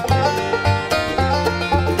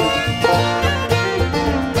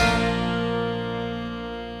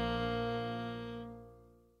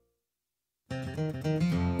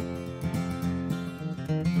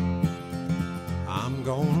 I'm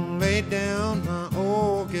gonna lay down my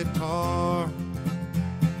old guitar,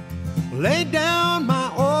 lay down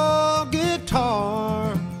my old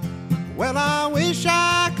guitar. Well, I wish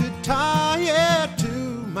I could tie it to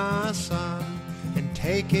my side and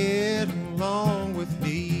take it along with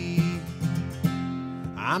me.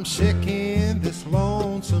 I'm sick in this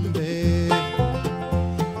lonesome bed.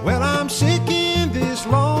 Well, I'm sick in this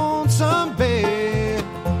lonesome bed.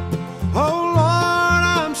 Oh Lord,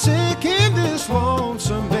 I'm sick in this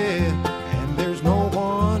lonesome bed, and there's no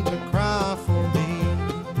one to cry for me.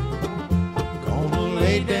 Gonna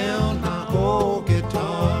lay down my old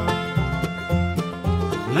guitar.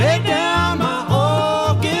 Lay down my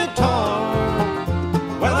old guitar.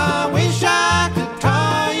 Well, I wish I could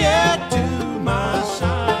tie it to my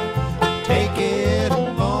side, take it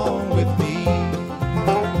along with me.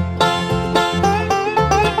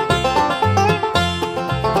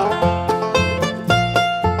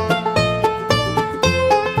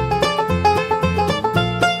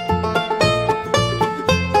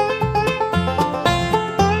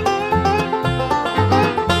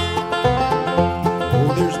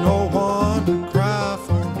 Oh, there's no one to cry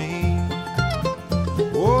for me.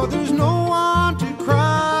 Oh, there's no one to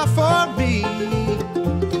cry for me.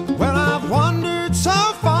 Well, I've wandered so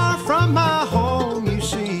far from my home, you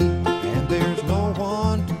see, and there's no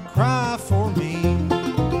one to cry for me.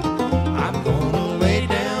 I'm gonna lay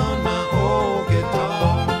down my old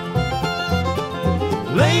guitar.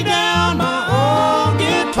 Lay down my old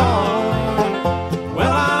guitar.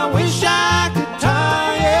 Well, I wish I could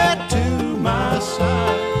tie it to my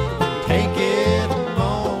side and take it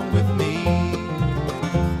along with me.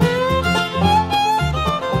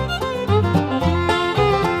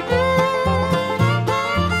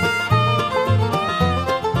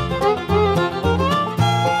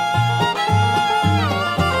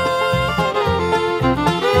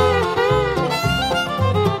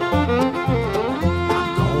 I'm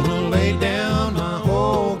gonna lay down my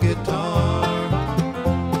old guitar.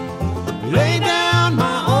 Lay down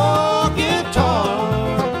my old guitar.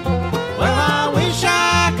 Well, I wish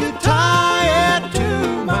I could tie it to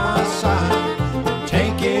my side and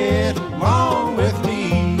take it along with me.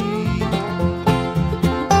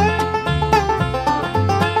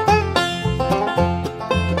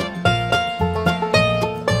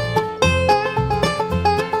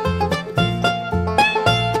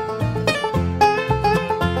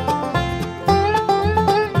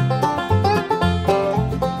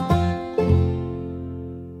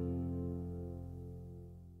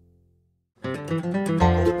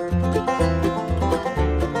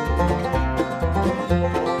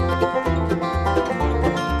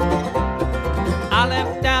 I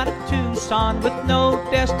left out of Tucson with no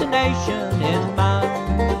destination in mind.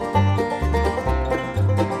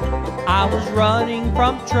 I was running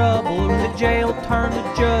from trouble, the jail turn the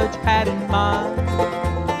judge had in mind.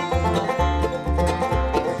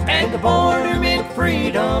 And the border meant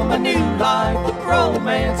freedom, a new life,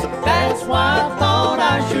 romance, that's why I thought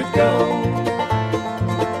I should go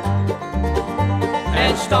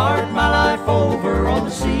and start my life over on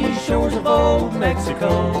the seashores of old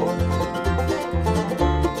Mexico.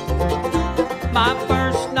 My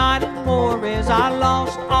first night in Juarez, I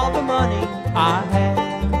lost all the money I had.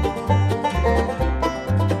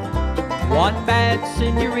 One bad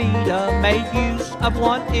senorita made use of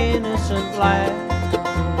one innocent lad.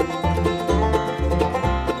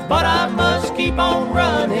 But I must keep on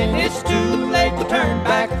running, it's too late to turn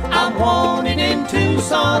back. I'm wanted in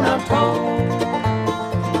Tucson, I'm told,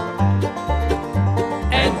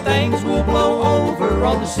 and things will blow over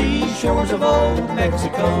on the seashores of old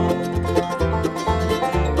Mexico.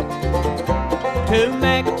 Two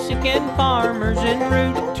Mexican farmers en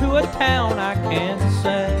route to a town I can't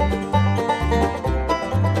say.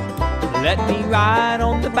 Let me ride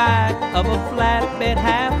on the back of a flatbed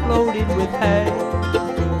half loaded with hay.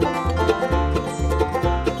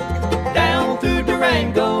 Down through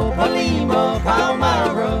Durango, Palima,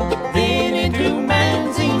 Palmyra, then into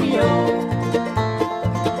Manzanillo,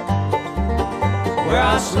 where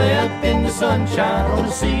I slept in the sunshine on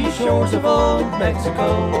the seashores of old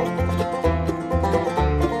Mexico.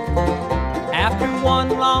 After one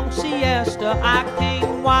long siesta, I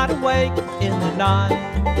came wide awake in the night.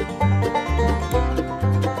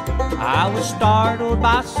 I was startled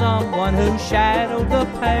by someone who shadowed the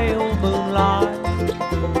pale moonlight.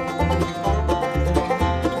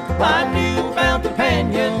 My newfound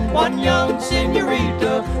companion, one young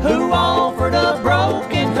senorita, who offered a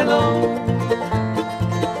broken hello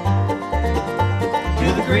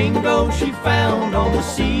to the gringo she found on the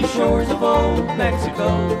seashores of old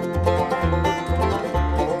Mexico.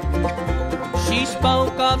 She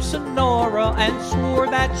spoke of Sonora and swore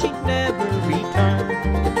that she'd never return,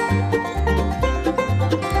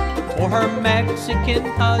 For her Mexican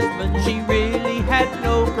husband, she really had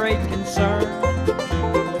no great concern.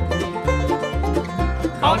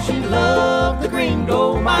 'Cause she loved the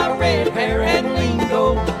gringo, my red hair and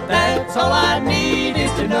lingo. That's all I needed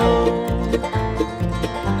to know.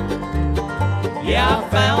 Yeah, I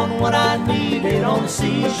found what I needed on the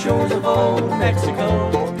seashores of old Mexico.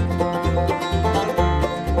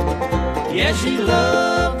 Yeah, she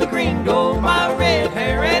loved the gringo, my red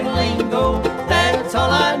hair and lingo. That's all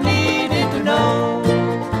I needed to know.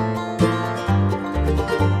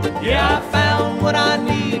 Yeah, I found what I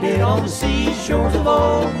needed on the seashores of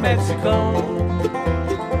old Mexico.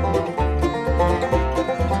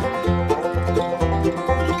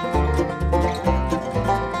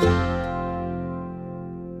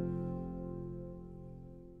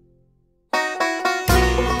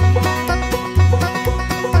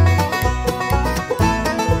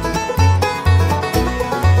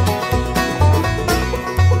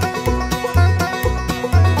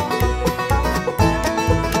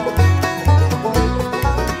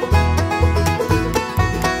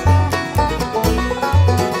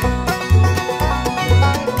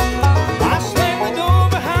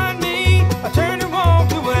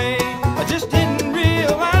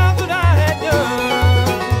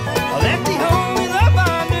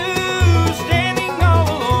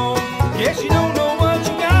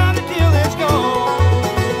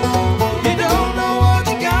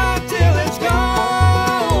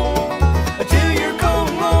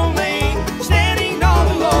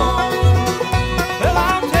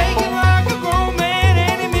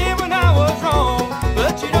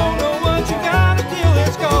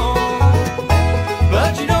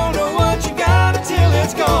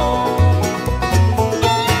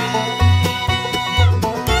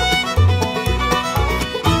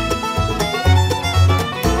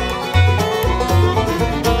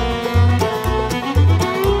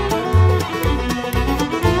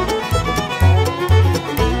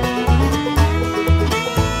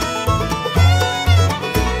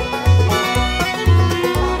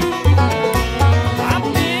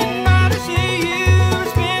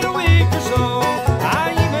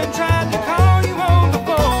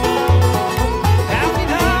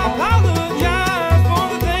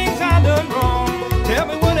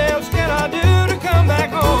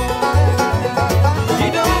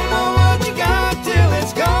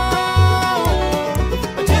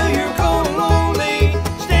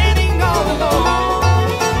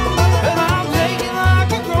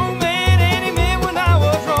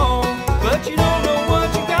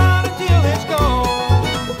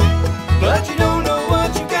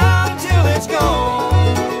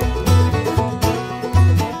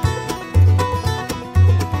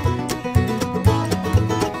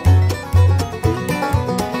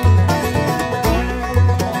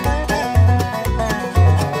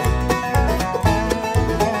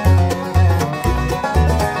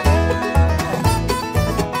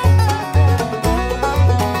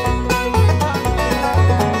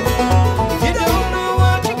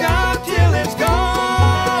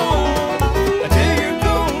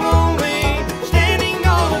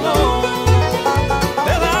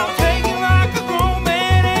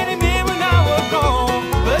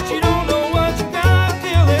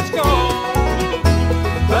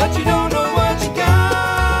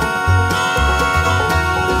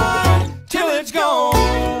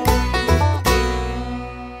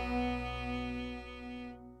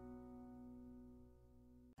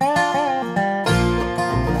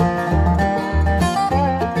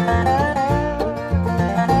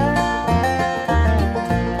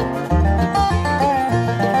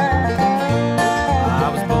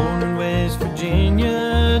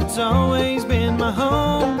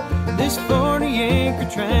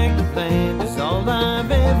 tract of land is all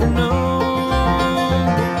I've ever known.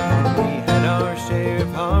 We had our share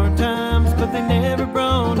of hard times, but they never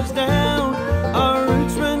brought us down. Our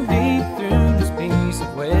roots run deep through this piece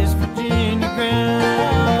of West Virginia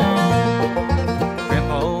ground.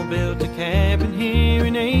 Grandpa built a cabin here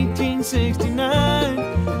in 1869.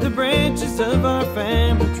 The branches of our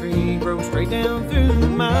family tree grow straight down through the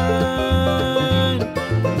mine.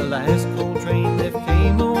 The last coal train left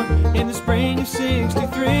Kmart in the spring of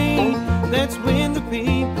 '63. That's when the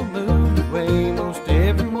people moved away, most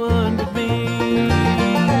everyone but me.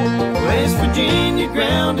 West Virginia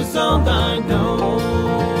ground is all I know.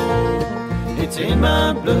 It's in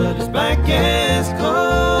my blood as black as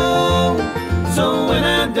coal. So when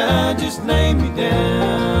I die, just lay me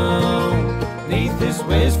down 'neath this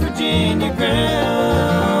West Virginia ground.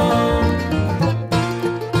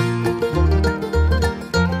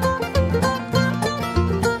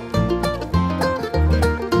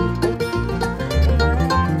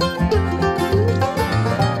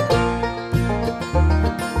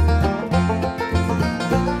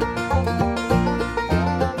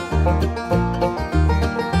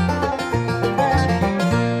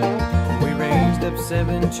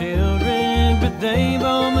 they've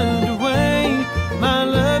all moved away. My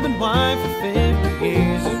loving wife for 50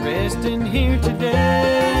 years is resting here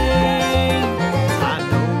today. I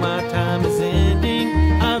know my time is ending,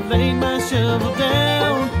 I've laid my shovel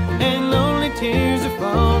down, and lonely tears are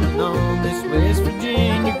falling on this West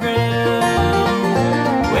Virginia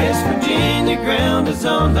ground. West Virginia ground is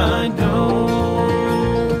all I know.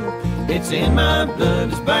 It's in my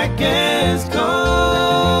blood as black as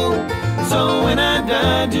coal. So when I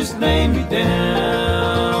die, just lay me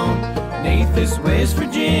down 'neath this West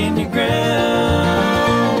Virginia ground.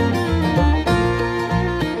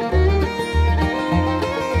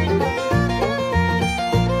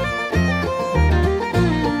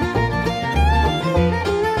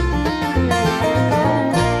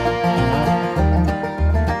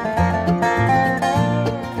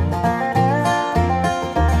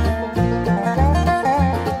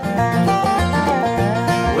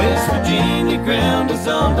 Ground is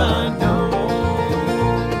all I know.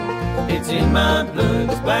 It's in my blood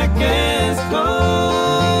as black as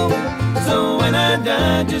coal. So when I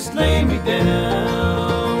die, just lay me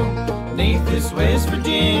down 'neath this West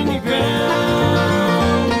Virginia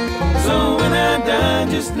ground. So when I die,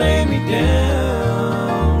 just lay me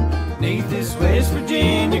down 'neath this West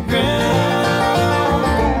Virginia ground.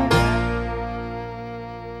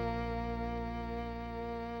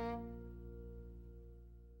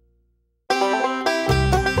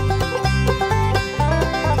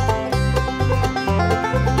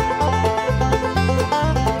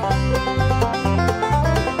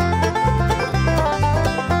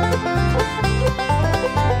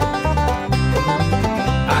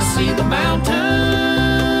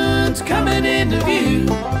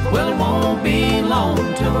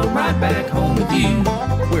 Back home with you,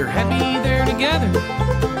 we're happy there together,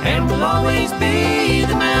 and we'll always be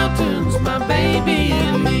the mountains, my baby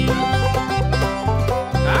and me.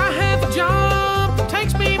 I have a job that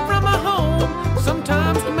takes me from my home.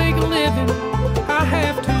 Sometimes to make a living, I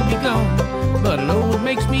have to be gone, but I know it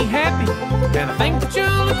makes me happy, and I think that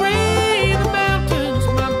you'll agree. The mountains,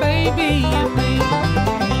 my baby and me.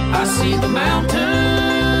 I see the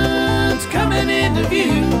mountains coming into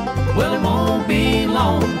view. Well, it won't be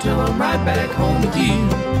long till I'm right back home with you.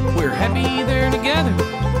 We're happy there together,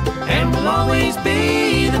 and we'll always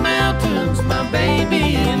be the mountains, my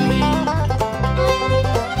baby and me.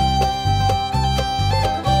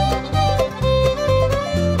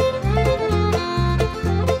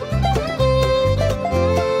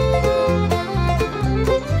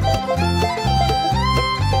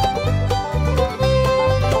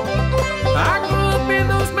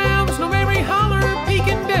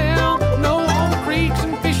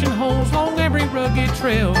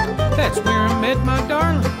 Trail. That's where I met my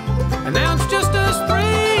darling, and now it's just us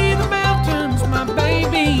three, the mountains, my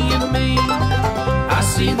baby and me. I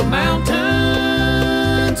see the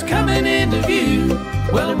mountains coming into view.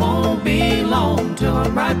 Well, it won't be long till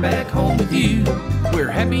I'm right back home with you. We're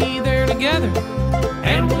happy there together,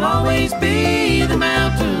 and we'll always be the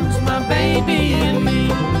mountains, my baby and me.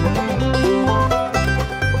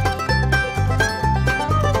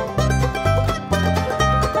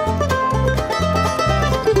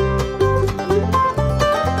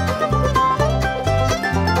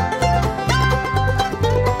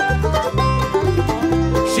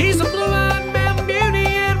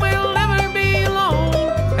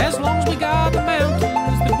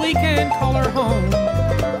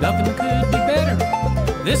 Nothing could be better,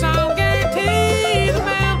 this I'll guarantee. The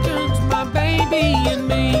mountains, my baby and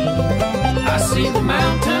me. I see the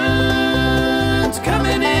mountains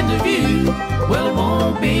coming into view. Well, it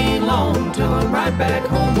won't be long till I'm right back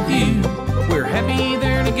home with you. We're happy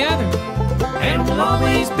there together, and we'll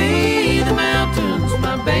always be the mountains,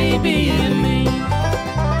 my baby and me.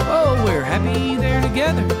 Oh, we're happy there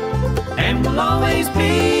together, and we'll always be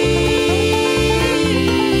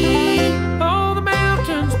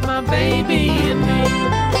baby and me.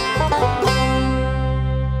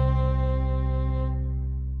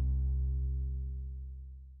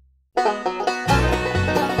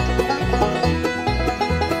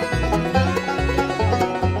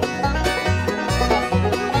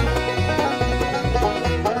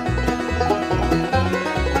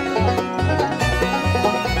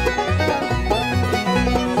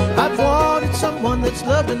 I've wanted someone that's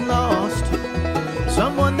loved and lost,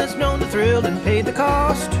 someone that's known the thrill and paid the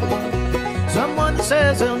cost, someone that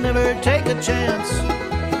says they'll never take a chance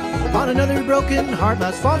on another broken heart,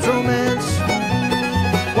 last false romance.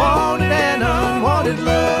 Wanted and unwanted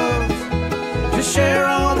love to share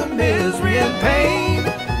all the misery and pain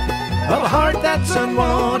of a heart that's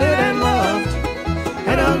unwanted and loved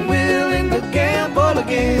and unwilling to gamble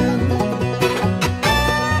again.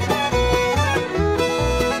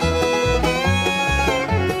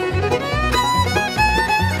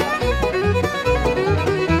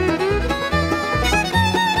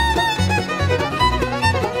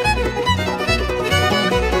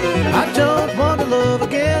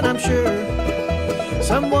 sure.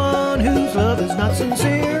 Someone whose love is not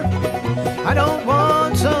sincere. I don't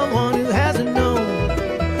want someone who hasn't known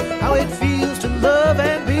how it feels to love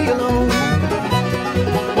and be alone.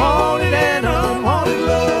 Wanted and unwanted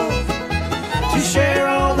love, to share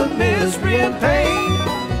all the misery and pain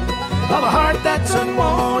of a heart that's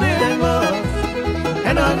unwanted and loved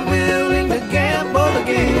and unwilling to gamble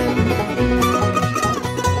again.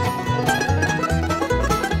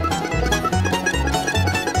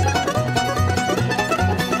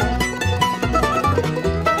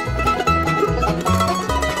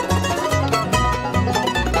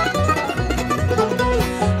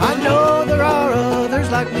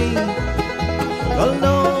 Like me,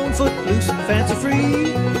 alone, footloose and fancy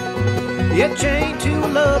free, yet chained to a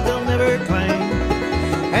love they'll never claim,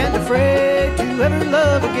 and afraid to ever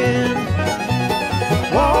love again.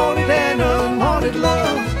 Wanted and unwanted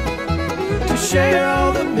love, to share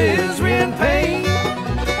all the misery and pain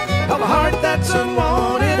of a heart that's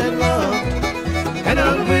unwanted and loved and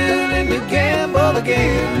unwilling to gamble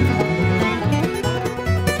again.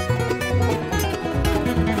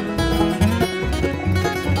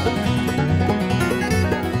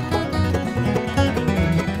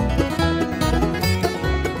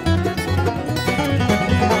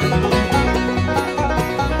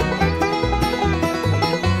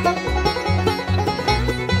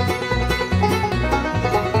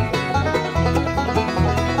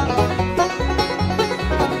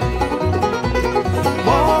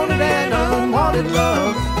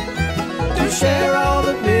 Love, to share all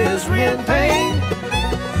the misery and pain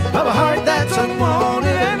of a heart that's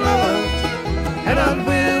unwanted and loved and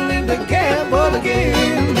unwilling to gamble again.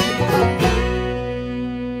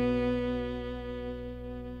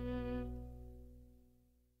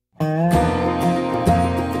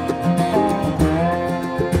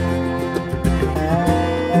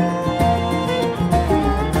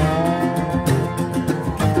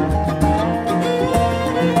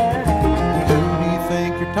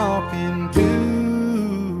 Talking to,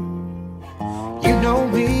 you know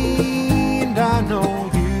me and I know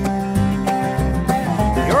you.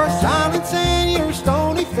 Your silence and your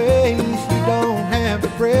stony face, you don't have a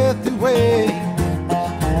breath to waste.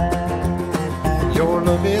 Your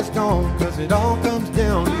love is gone, cause it all comes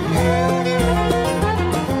down to you.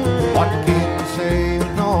 What can you say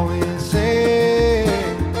when all is said?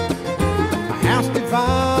 A house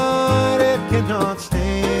divided cannot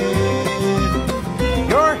stand.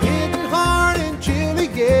 Your hidden heart and chilly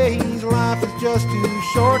gaze, life is just too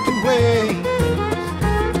short to waste.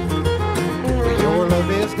 Your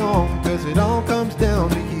love is gone, cause it all comes down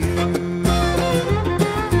to you.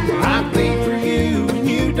 I plead for you and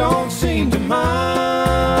you don't seem to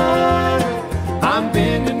mind. I'm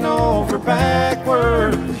bending over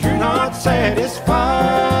backwards, you're not satisfied.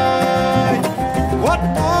 What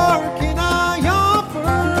more can I offer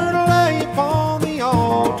to lay upon the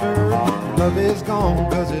altar? Love is gone,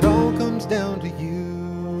 cause it all comes down to you.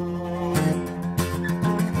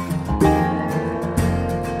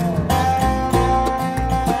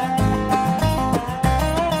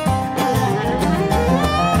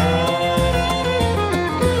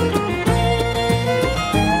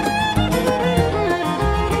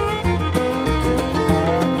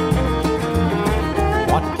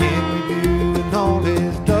 What can we do when all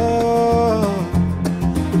is done?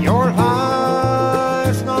 Your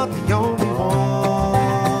life's not the only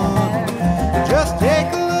one. Just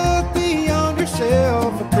take a look beyond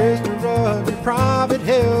yourself, a prisoner of your private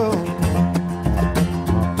hell.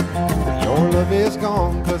 Your love is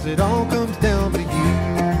gone, cause it all comes down to you.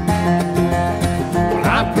 Well,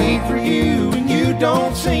 I plead for you and you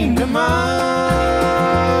don't seem to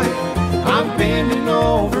mind. I'm bending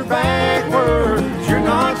over backwards, you're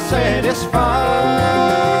not satisfied.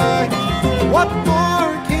 What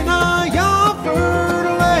more can I offer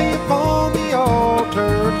to lay upon the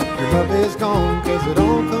altar? Your love is gone, cause it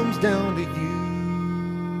all comes down to you.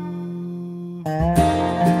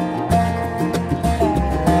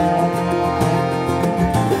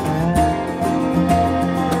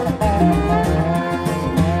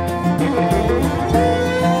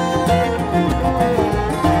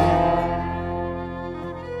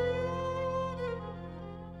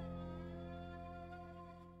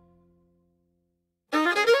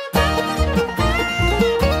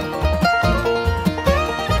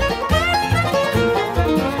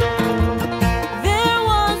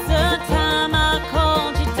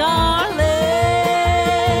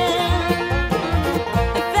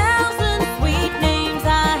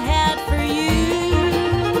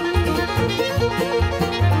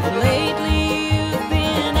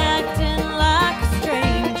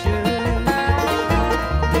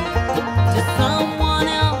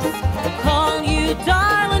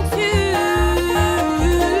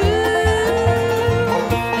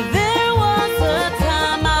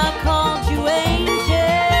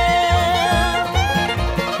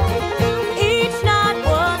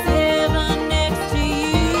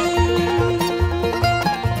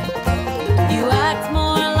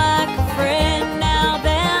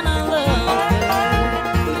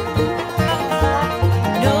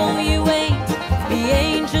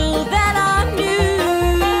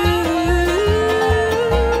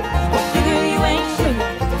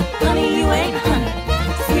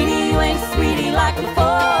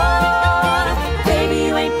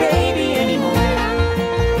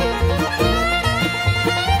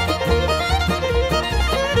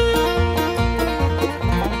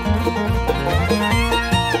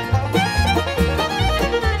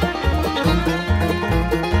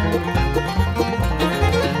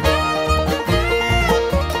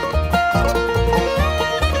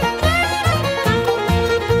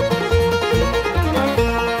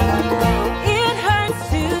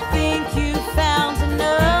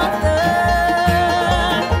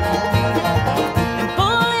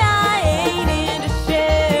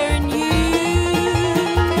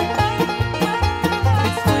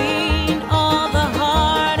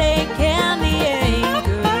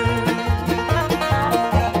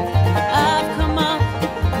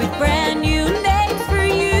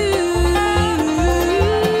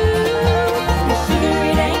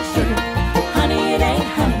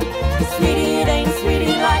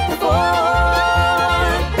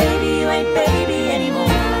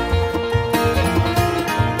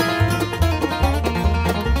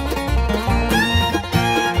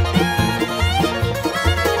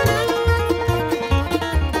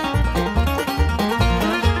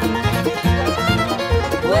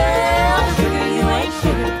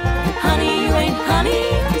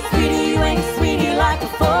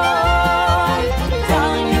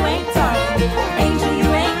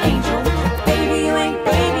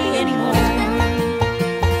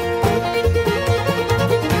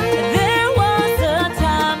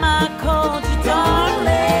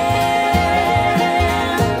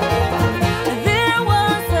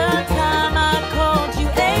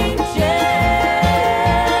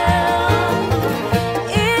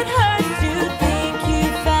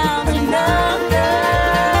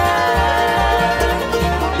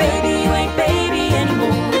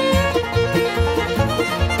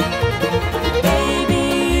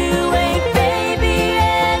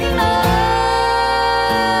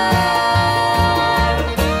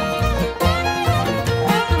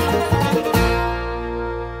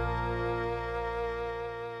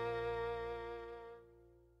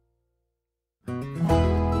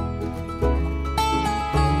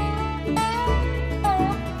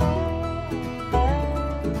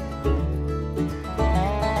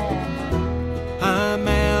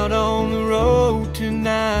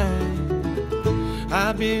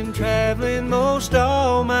 been traveling most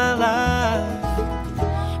all my life.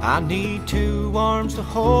 I need 2 arms to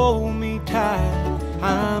hold me tight.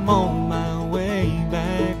 I'm on my way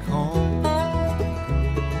back home.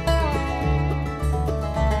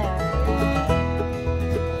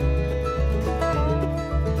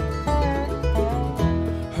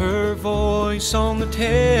 Her voice on the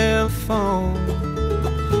telephone.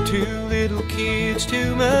 2 little kids,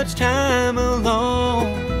 too much time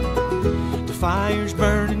alone. The fire's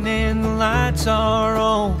burning and the lights are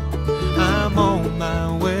on. I'm on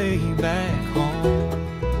my way back home.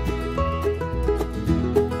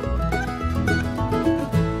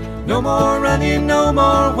 No more running, no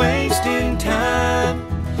more wasting time.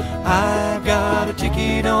 I've got a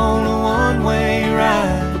ticket on a one-way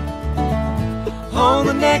ride. On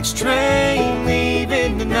the next train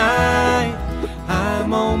leaving tonight,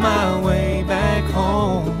 I'm on my way back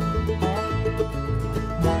home.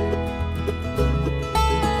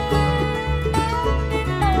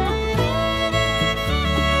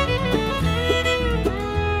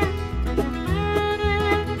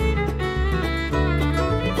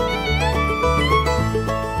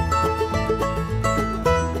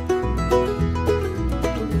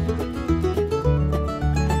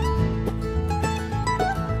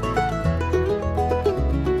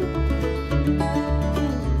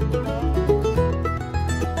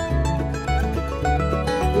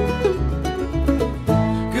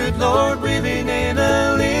 Lord willing and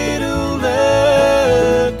a little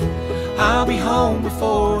luck, I'll be home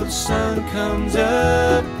before the sun comes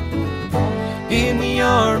up. In the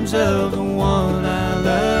arms of the one I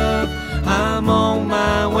love, I'm on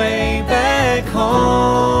my way back home.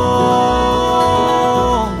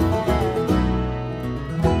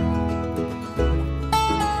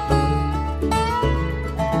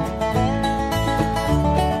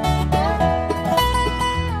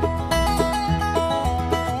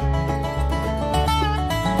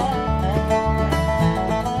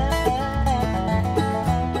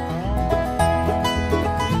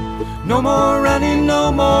 No more running,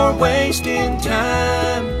 no more wasting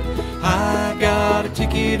time. I got a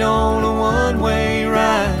ticket on a one-way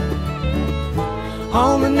ride.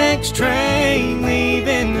 On the next train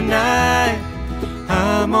leaving tonight,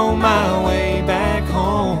 I'm on my way back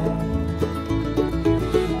home.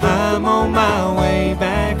 I'm on my way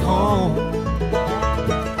back home.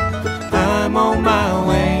 I'm on my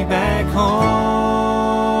way back home.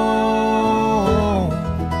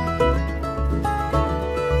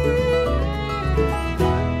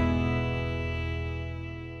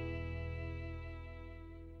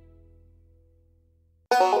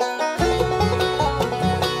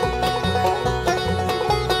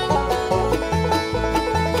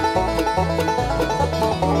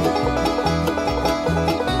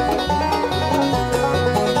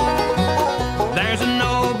 There's an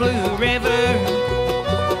old blue river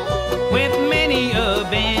with many a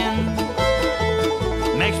bend.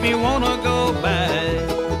 Makes me wanna go back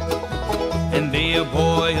and be a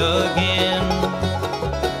boy again.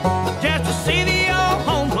 Just to see the old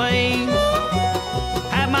home place,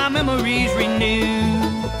 have my memories renewed.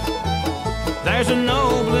 There's an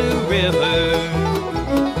old blue river,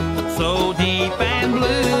 so deep and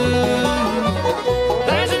blue.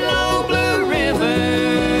 There's an old blue river,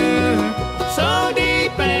 so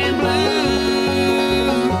deep and blue.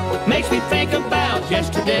 Makes me think about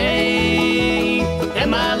yesterday and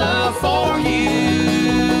my love for you.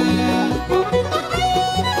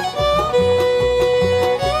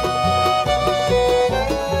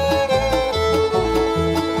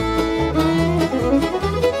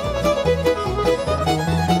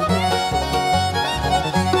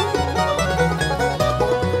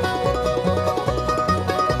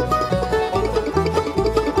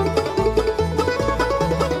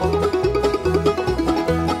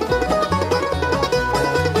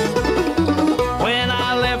 When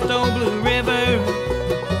I left Old Blue River,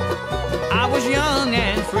 I was young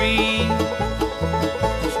and free.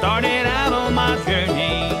 Started out on my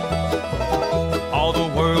journey, all the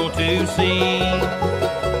world to see.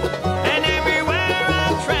 And everywhere I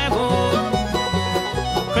traveled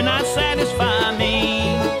could not satisfy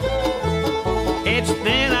me. It's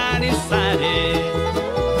then I decided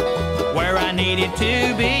where I needed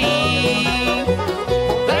to be.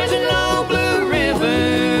 There's an old blue river,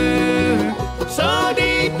 so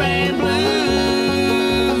deep and blue.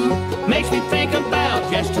 Makes me think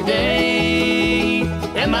about yesterday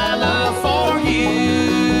and my love for you.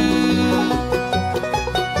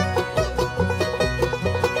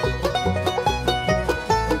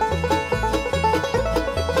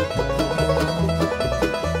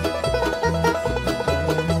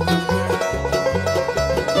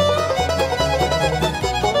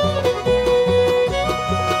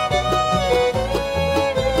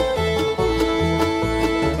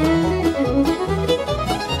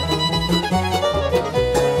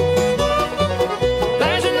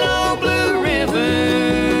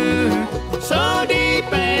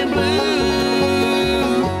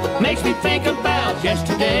 about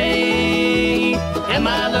yesterday and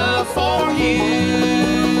my love for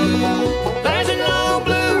you. There's an old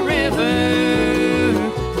blue river,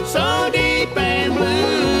 so deep and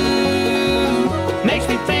blue, makes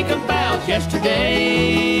me think about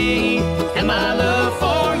yesterday and my love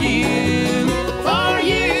for you, for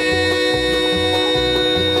you.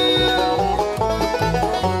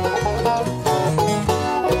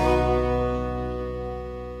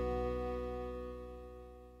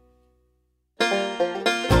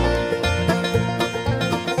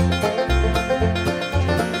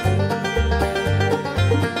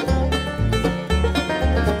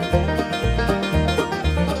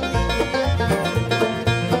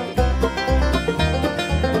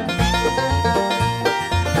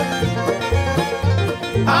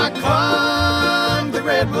 I climbed the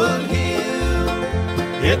redwood hill.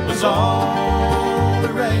 It was on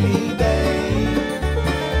a rainy day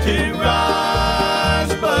to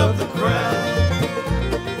rise above the crowd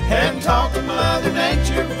and talk to Mother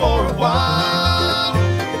Nature for a while.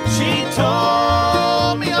 She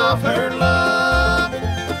told me of her love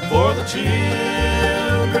for the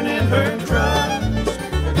children in her trust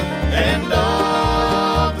and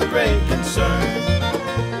of the great concern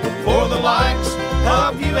for the likes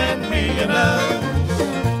of you and me and us.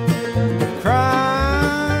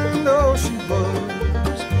 Crying though she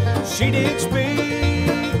was, she did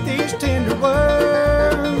speak these tender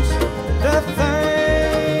words. The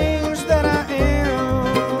things that I am,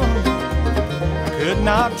 I could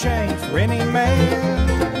not change for any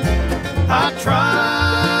man. I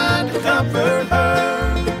tried to comfort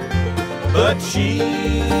her, but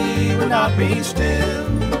she would not be still.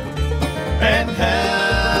 And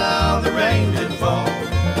how the rain did fall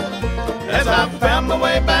as I found my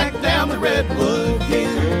way back down the redwood hill.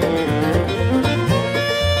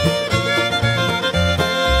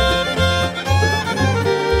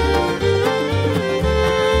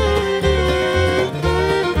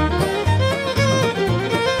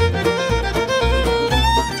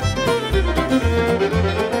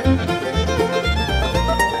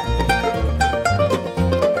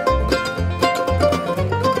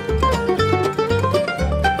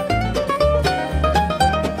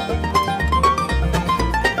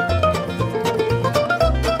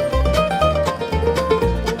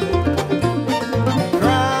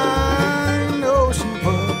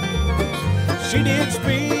 She did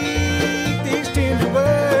speak these tender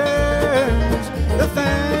words. The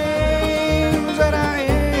things that I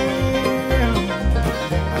am,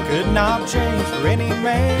 I could not change for any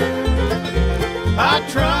man. I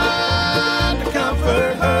tried to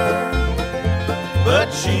comfort her,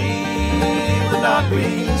 but she would not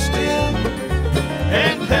be still.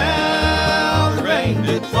 And how the rain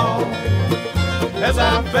did fall as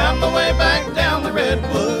I found my way back down the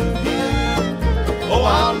redwood hill. Oh,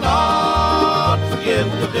 I'll not forget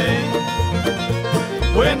the day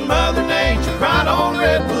when Mother Nature cried on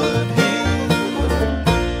Redwood Hill.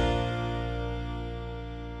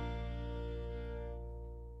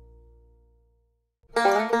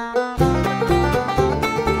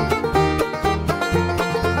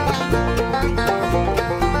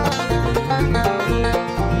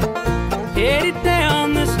 Headed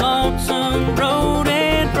down this lonesome road,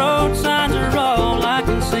 and road signs are all I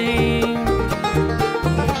can see.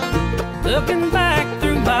 Looking back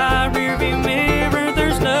through my rearview mirror,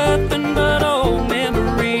 there's nothing but old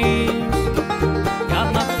memories.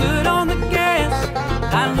 Got my foot on the gas,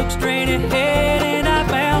 I look straight ahead, and I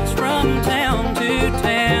bounce from town to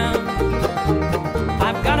town.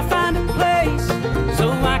 I've got to find a place so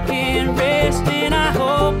I can rest, and I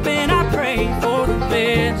hope and I pray for the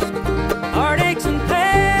best. Heartaches and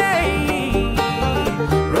pain,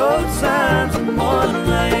 road signs in one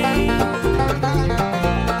lane,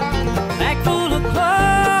 bag full of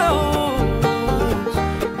clothes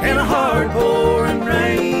and a hard pouring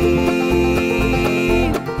rain.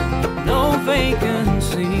 No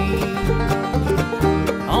vacancy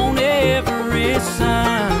on every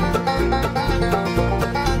sign.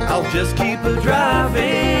 I'll just keep a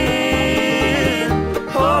driving,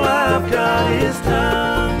 all I've got is time.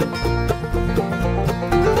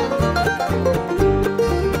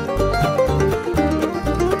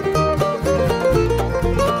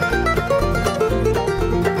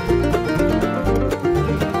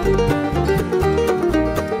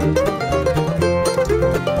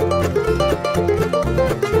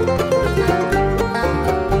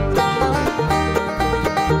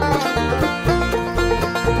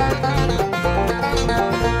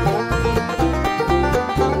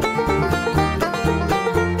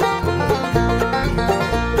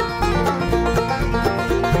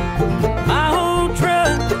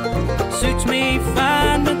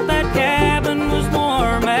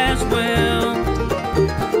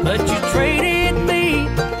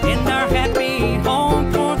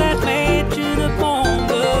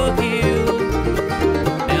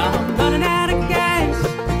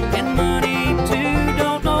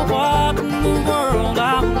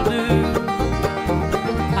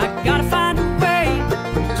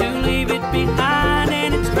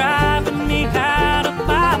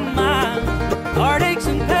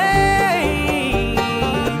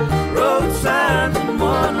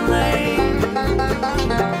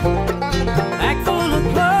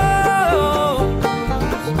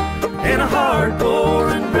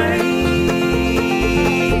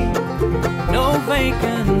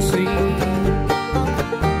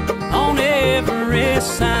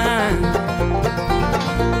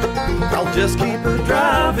 I'll just keep her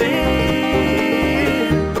driving.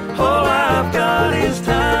 All I've got is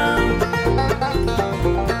time.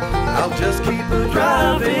 I'll just keep her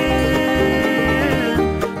driving.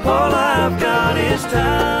 All I've got is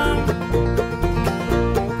time.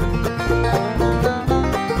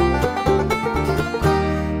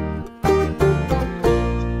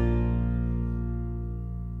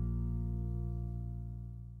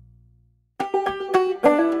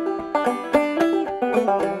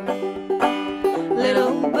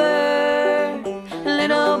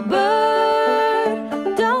 Little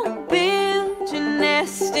bird, don't build your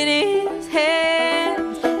nest in his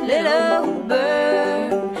hands. Little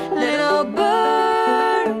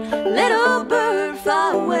bird,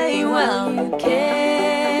 fly away while you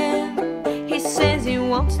can. He says he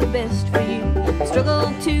wants the best for you,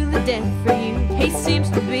 struggle to the death for you. He seems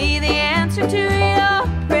to be the answer to your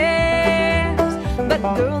prayers. But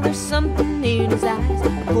girl, there's something in his eyes,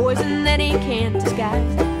 poison that he can't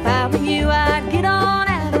disguise. If I were you, I'd get on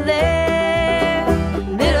out of there.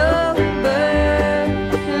 Little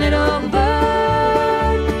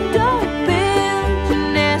bird, don't build your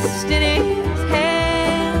nest in his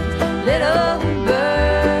hands. Little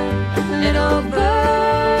bird,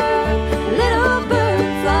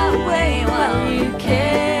 fly away while you can.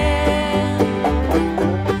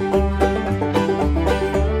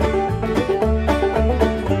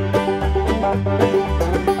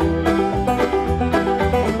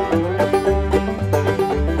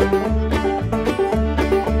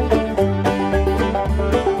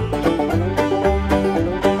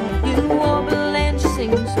 You warble and you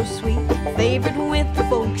sing so sweet, favorite with the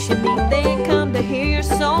folks you meet. They come to hear your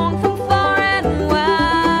song from far and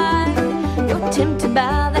wide. You're tempted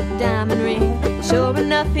by that diamond ring, sure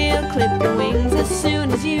enough he'll clip your wings as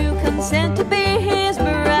soon as you consent to be his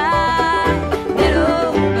bride.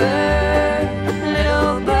 Little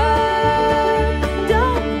bird,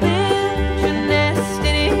 don't build your nest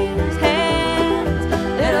in his hands.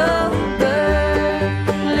 Little bird,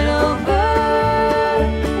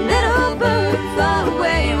 fly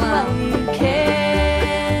away while you can.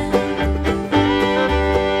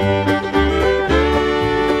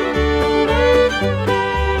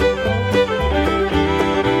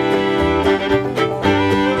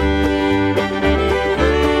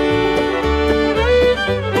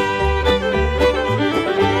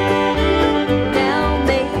 Now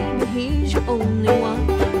maybe he's your only one,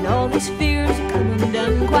 and all these fears will come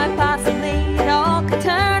undone. Quite possibly it all could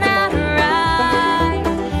turn out right.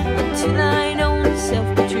 Until I know myself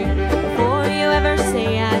be true, before you ever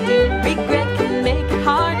say I do. Regret can make it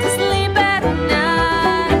hard to sleep at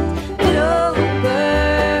night. Little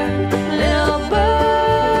bird,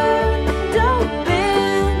 don't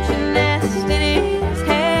build your nest in his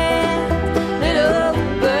hands. Little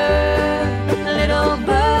bird,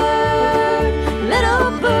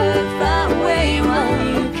 fly away while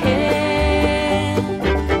you can.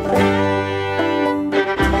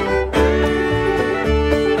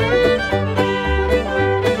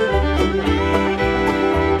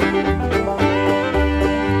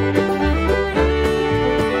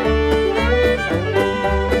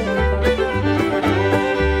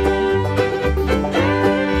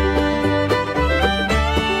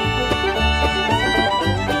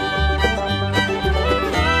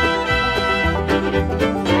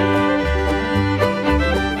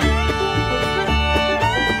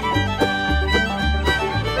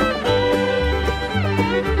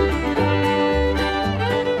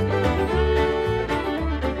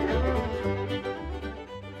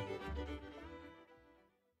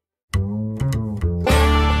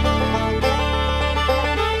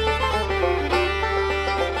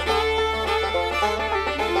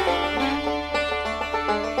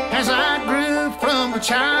 As I grew from a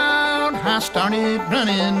child, I started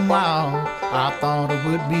running wild. I thought it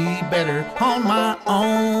would be better on my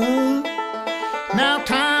own. Now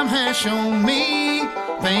time has shown me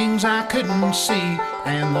things I couldn't see,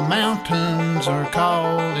 and the mountains are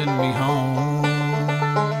calling me home.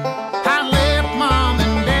 I left mom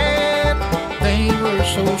and dad, they were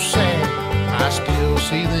so sad. I still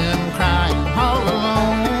see them crying all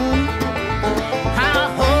alone. I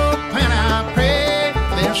hope and I pray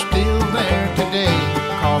they're still there today,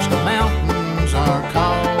 'cause the mountains are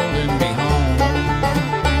calling me home.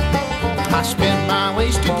 I spent my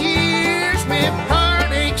wasted years with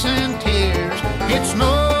heartaches and tears. It's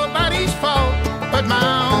nobody's fault but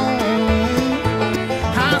my own.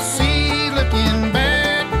 I see looking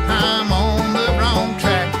back, I'm on the wrong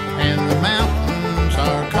track, and the mountains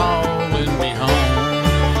are calling me home.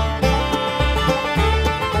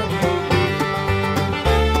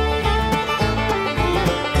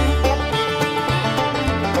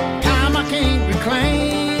 Time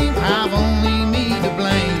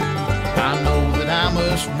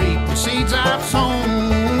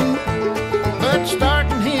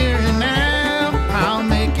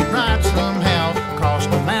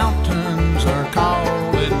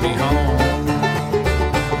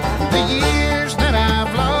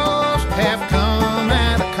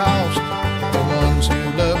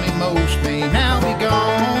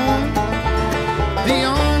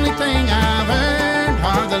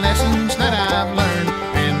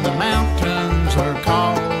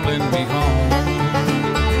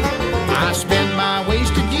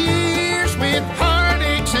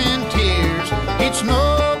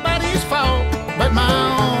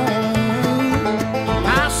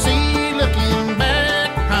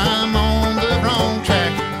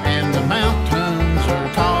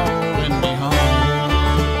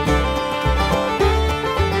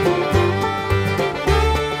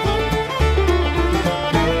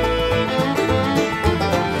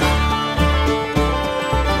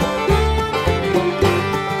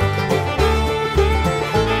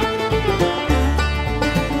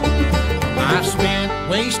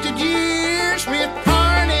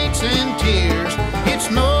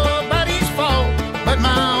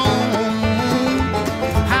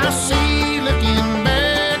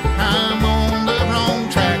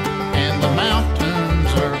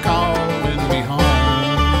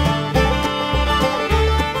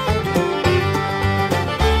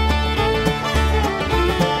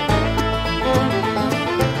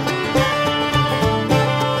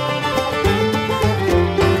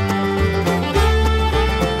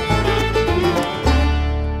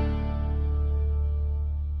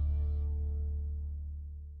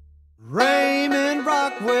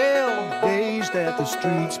lost at the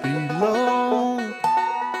streets below.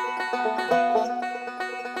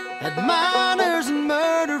 Had miners and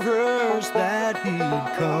murderers that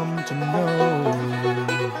he'd come to know.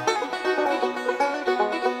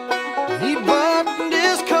 He buttoned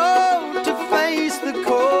his coat to face the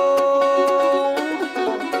cold,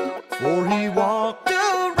 for he walked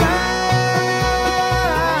around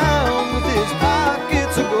with his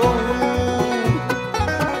pockets of gold.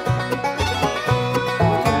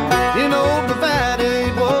 You know, Nevada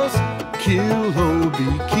it was kill or be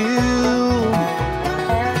killed.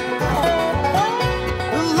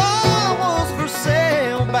 The law was for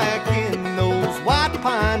sale back in those white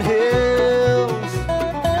pine hills.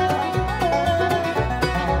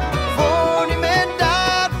 40 men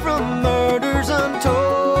died from murders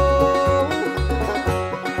untold,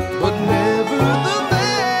 but never the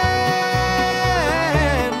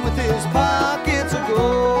man with his pockets of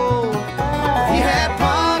gold. He had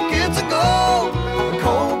pockets of gold, a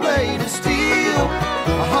cold blade of steel,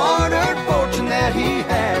 a hard-earned fortune that he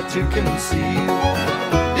had to conceal.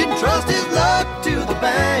 Didn't trust his luck to the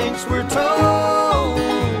banks, we're told,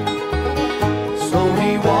 so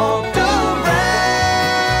he walked around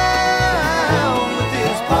with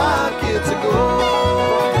his pockets of gold.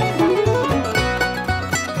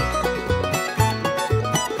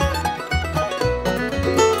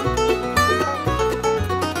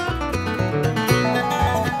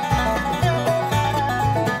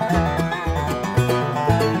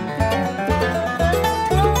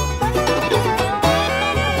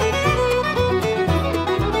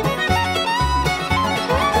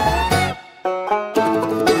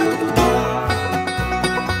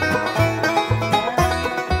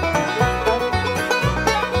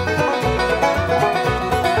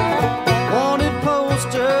 Wanted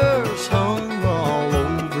posters hung all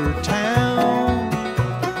over town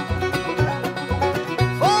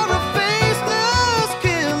for a faceless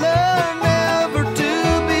killer never to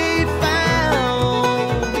be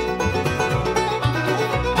found.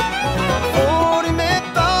 40 men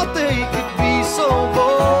thought they could be so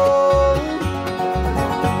bold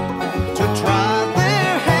to try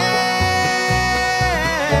their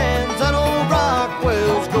hands on old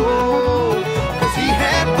Rockwell's gold. 'Cause he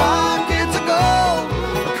had pockets of gold,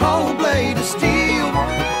 a cold blade of steel, a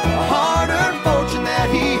hard-earned fortune that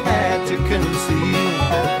he had to conceal.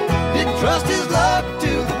 Didn't trust his luck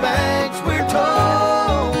to the banks, we're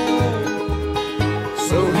told,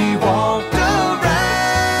 so he walked around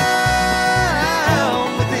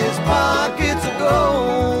with his pockets of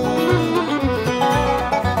gold.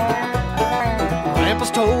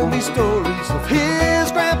 Grandpa's told me stories of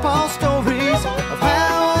his grandpa's stories of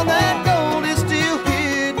how that gold is still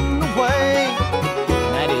hidden away.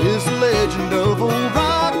 That is the legend of old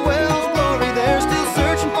Rockwell's glory. They're still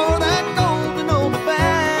searching for that gold in old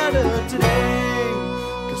Nevada today.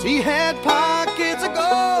 'Cause he had pockets of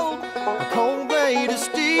gold, a cold blade of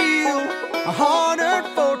steel, a hard-earned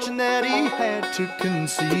fortune that he had to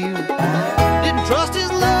conceal. Didn't trust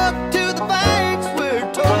his luck to the banks, we're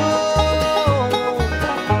told,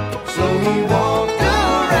 so he walked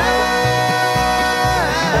around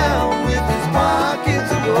with his pockets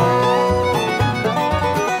of gold.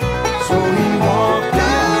 So he walked around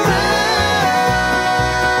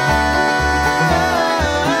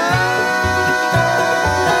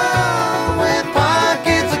with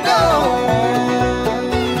pockets of gold.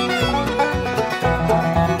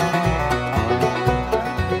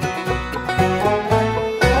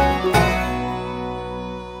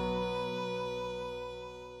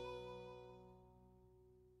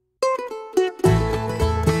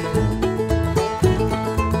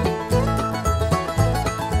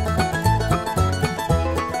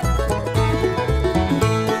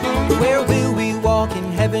 Where will we walk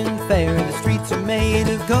in heaven fair? The streets are made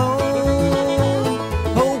of gold.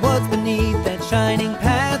 Oh, what's beneath that shining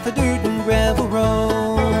path, the dirt and gravel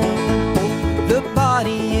road? The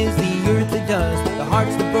body is the earth, the dust, the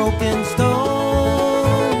heart's the broken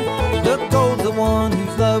stone. The gold's the one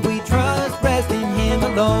whose love we trust, rest in him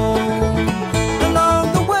alone. Along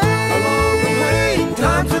the way, in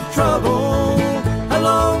times of trouble,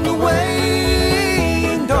 along the way,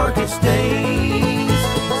 in darkest days,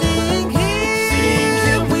 sing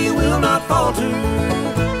him, we will not falter.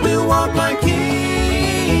 We'll walk like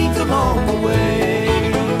kings along the way.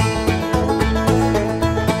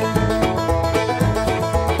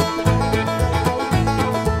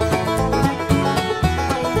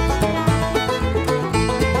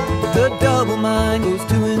 The double mind goes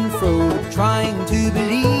to and fro, trying to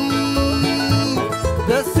believe.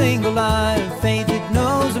 The single eye of faith it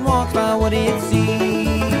knows and walks by what it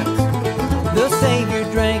sees. The Savior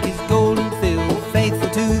drank his golden fill, faithful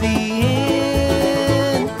to the end.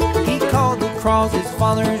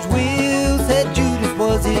 father's will said Judas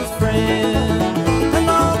was his friend.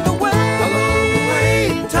 Along the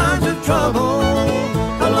way, times of trouble.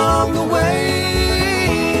 Along the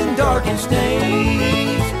way, in darkest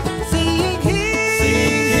days, seeing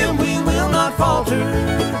him, we will not falter.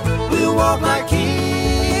 We'll walk like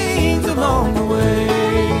kings along the way.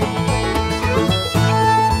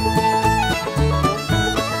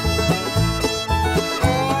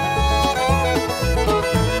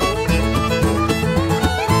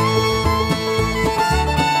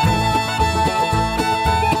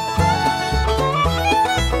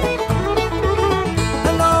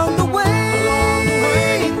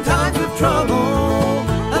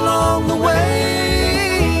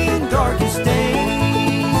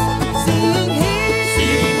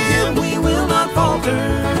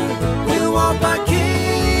 We'll walk like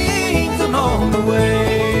kings along the way.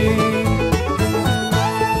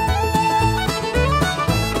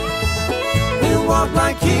 We'll walk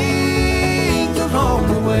like kings along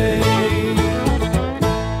the way.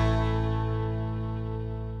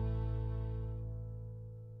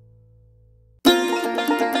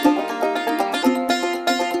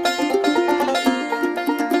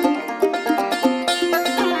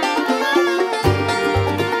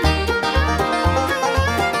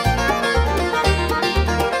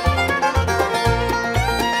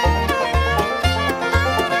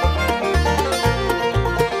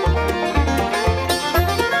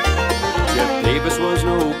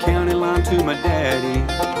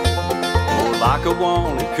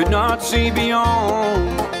 Could not see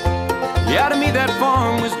beyond. Yeah, to me that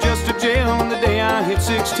farm was just a jail. And the day I hit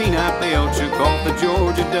 16, I bailed, took off the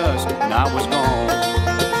Georgia dust, and I was gone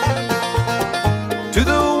to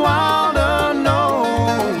the wild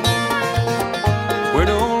unknown, where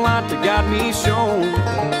no light to guide me shone,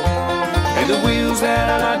 and the wheels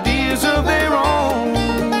had ideas of their own.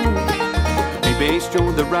 They based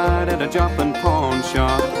on the ride at a Joplin pawn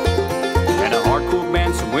shop, and a hardcore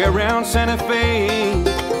band somewhere around Santa Fe.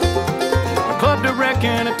 A club to wreck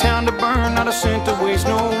and a town to burn, not a cent to waste,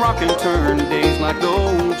 no rock and turn. Days like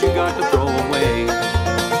those you got to throw away.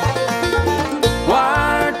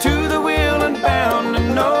 Wired to the wheel and bound to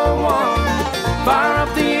no one. Fire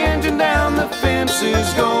up the engine, down the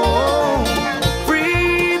fences go.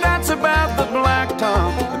 Free, that's about the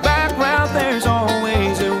blacktop. The back route, there's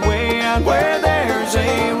always a way out where there's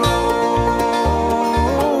a road.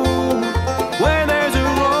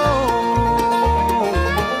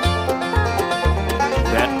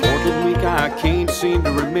 I can't seem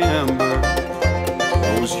to remember.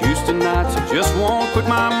 Those Houston nights I just won't quit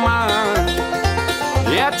my mind.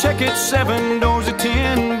 Yeah, check it, 7 doors of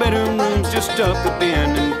 10 bedroom rooms just up the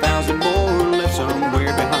bend, and 1,000 more left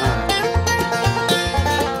somewhere behind.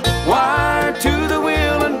 Wired to the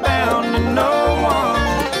wheel and bound to no one.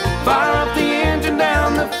 Fire up the engine,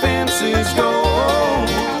 down the fences go.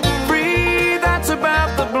 Free, that's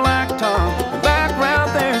about the blacktop. The back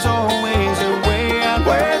route, there's always a way out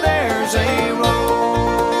where there's a road.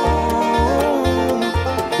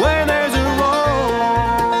 Where there's a road.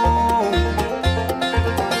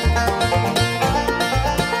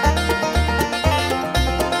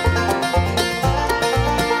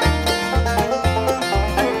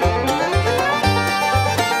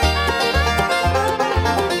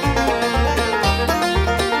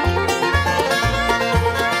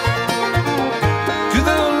 To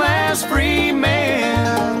the last free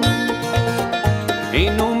man,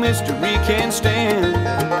 ain't no mystery can stand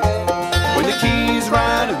when the key's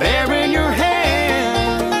right there in your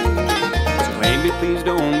hand. So baby, please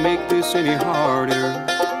don't make this any harder.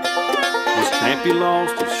 This can't be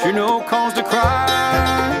lost, it's sure no cause to cry.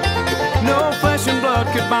 No flesh and blood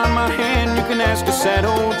could bind my hand. You can ask a sad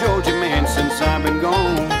old Georgia man since I've been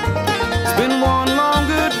gone. It's been one long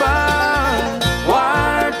goodbye.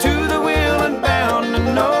 Wired to the wheel and bound to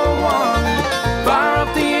no one. Fire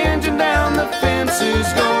up the engine, down the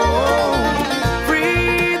fences go.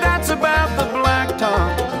 Free, that's about the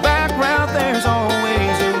blacktop. The back route, there's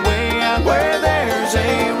always a way out where there's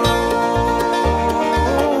a road.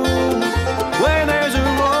 Where there's a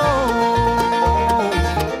road.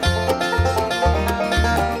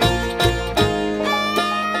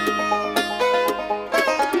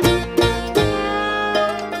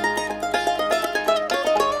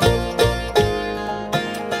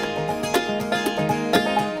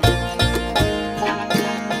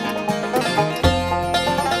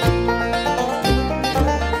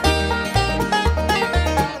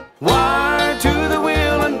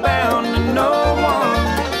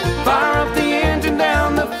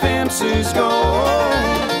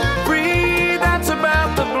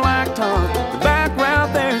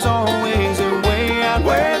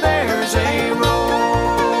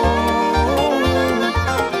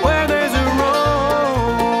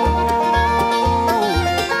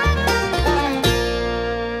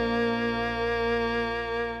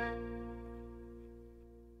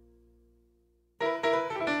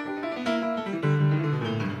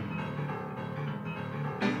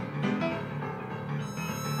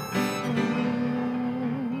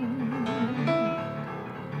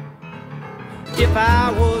 If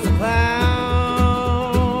I was a cloud,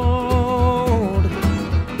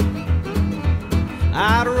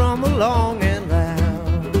 I'd rumble long and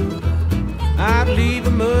loud. I'd leave a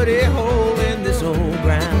muddy hole in this old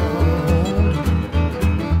ground.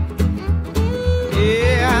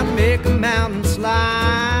 Yeah, I'd make a mountain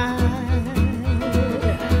slide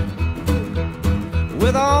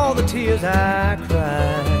with all the tears I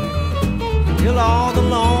cried, till all the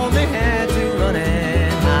lonely had to run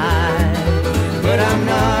and hide. But I'm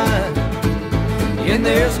not, and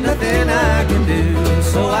there's nothing I can do,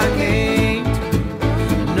 so I can't,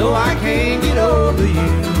 no, I can't get over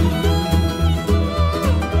you.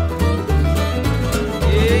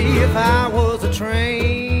 Yeah, if I was a train,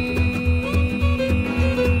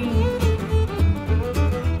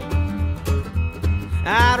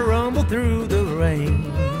 I'd rumble through the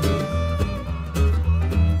rain.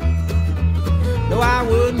 No, I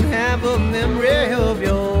wouldn't have a memory of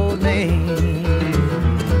your name.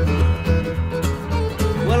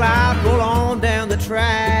 Well, I'd roll on down the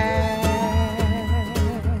track.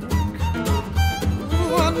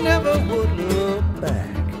 Ooh, I never would look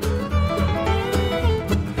back.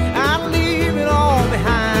 I'd leave it all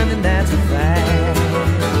behind, and that's a fact.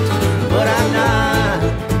 But I'm not,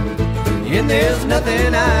 and there's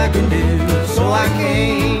nothing I can do, so I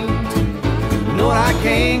can't, no, I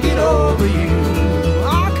can't get over you.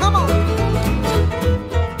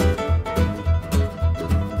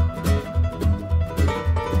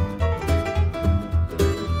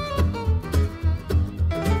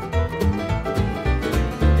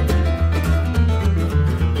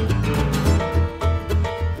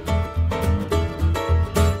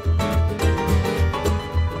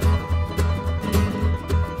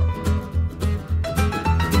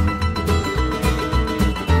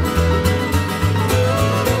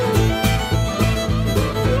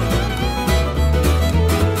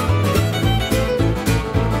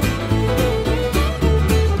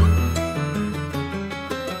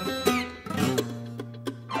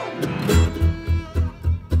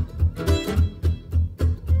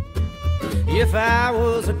 If I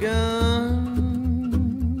was a gun,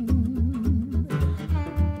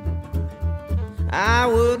 I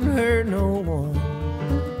wouldn't hurt no one.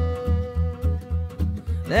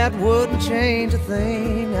 That wouldn't change a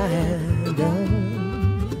thing I had done.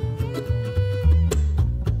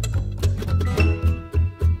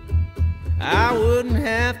 I wouldn't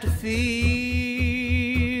have to feel,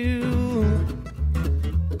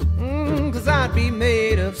 'cause I'd be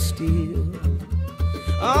made of steel.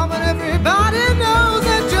 Oh, but everybody knows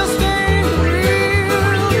that just ain't real.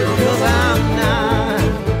 'Cause I'm not,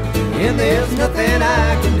 and there's nothing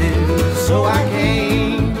I can do, so I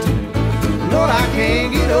can't, Lord, I can't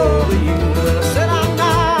get over you. But I said I'm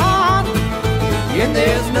not, and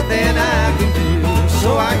there's nothing I can do, so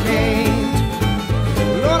I can't,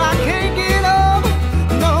 Lord, I can't get over,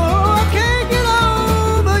 no, I can't get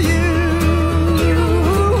over you.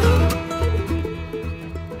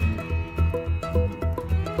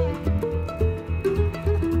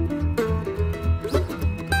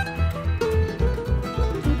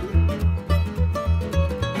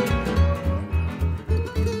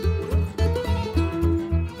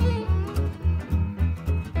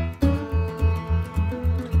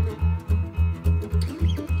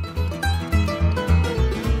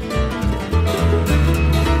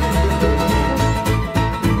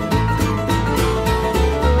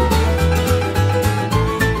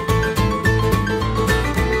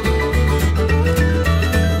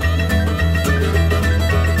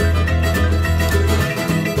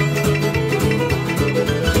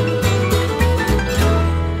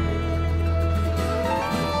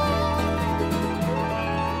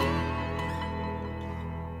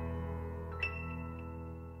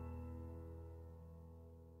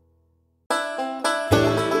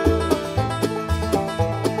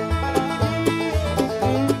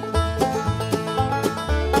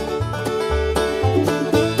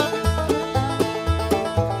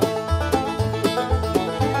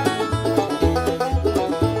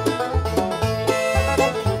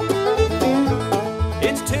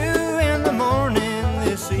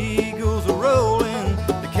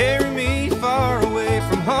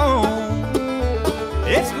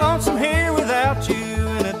 lonesome here without you,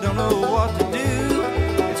 and I don't know what to do.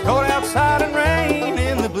 It's cold outside and rain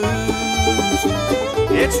in the blues.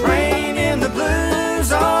 It's rain in the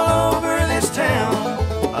blues all over this town.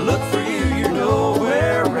 I look for you, you're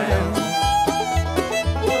nowhere around.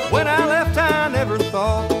 When I left, I never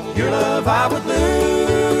thought your love I would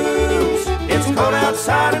lose. It's cold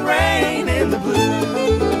outside and rain in the blues.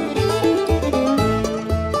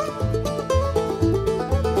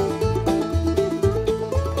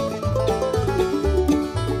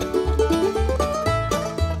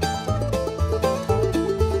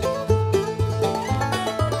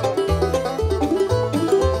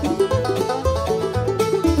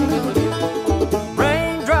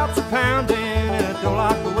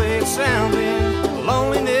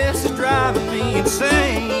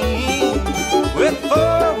 insane. With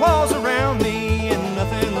four walls around me and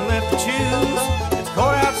nothing left to choose, it's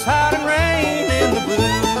cold outside and rain in the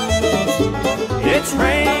blues. It's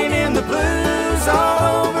rain in the blues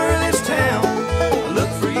all over this town. I look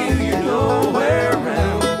for you, you're nowhere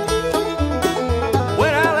around.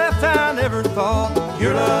 When I left, I never thought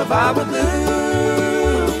your love I would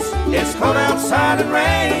lose. It's cold outside and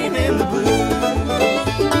rain in the blues.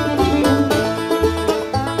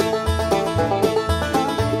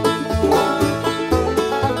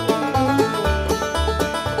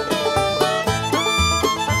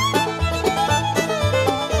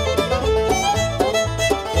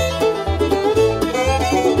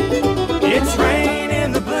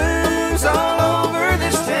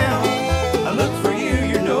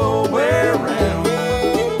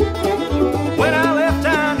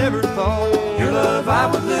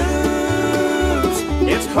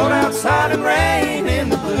 Cold outside and rain in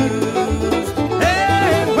the blues.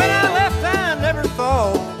 Hey, when I left, I never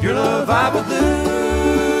thought your love I would lose.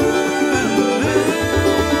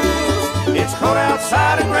 It's cold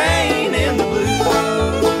outside and rain in the blues.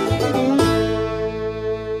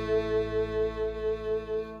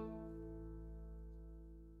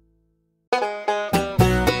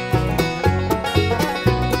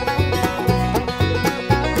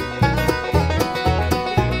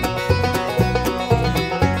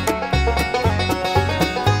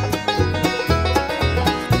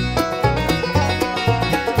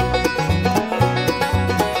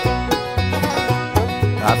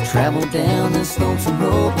 Traveled down this lonesome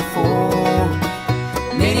road before.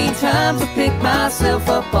 Many times I picked myself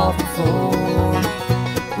up off the floor.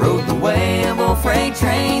 Rode the way of old freight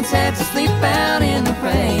trains, had to sleep out in the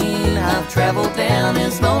rain. I've traveled down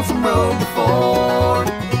this lonesome road before.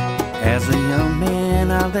 As a young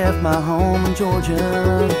man, I left my home in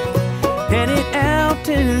Georgia, headed out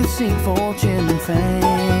to seek fortune and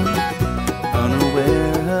fame,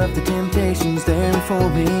 unaware of the temptations there for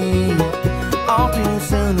me. All too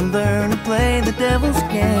soon to learn to play the devil's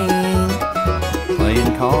game.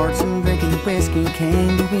 Playing cards and drinking whiskey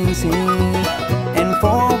came too easy, and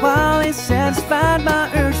for a while it satisfied my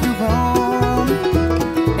urge to roam.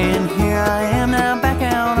 And here I am now back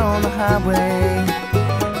out on the highway,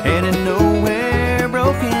 headed nowhere,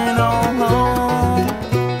 broken all alone.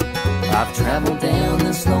 I've traveled down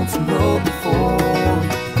this lonesome road before.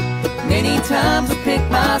 Many times I picked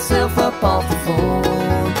myself up off the floor.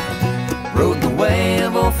 Rode the way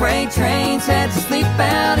of old freight trains, had to sleep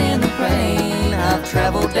out in the rain. I've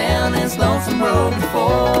traveled down this lonesome road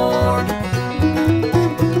before.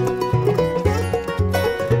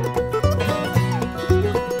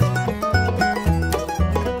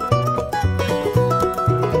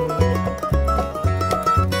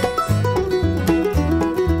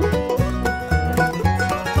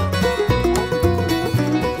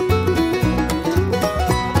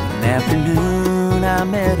 An afternoon I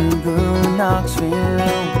met a girl in Knoxville,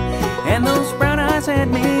 and those brown eyes had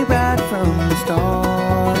me right from the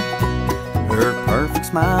start. Her perfect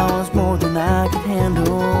smile was more than I could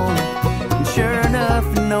handle, and sure enough,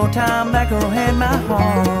 in no time that girl had my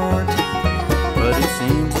heart. But it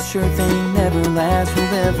seems a sure thing never lasts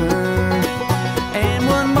forever, and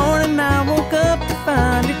one morning I woke up to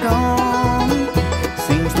find her gone.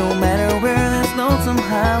 Seems no matter where this lonesome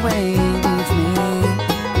highway leads me,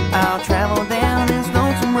 I'll travel down this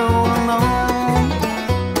lonesome road alone.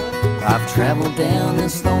 I've traveled down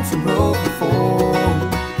this lonesome road before.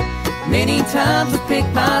 Many times I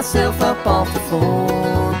picked myself up off the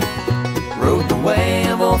floor. Rode the way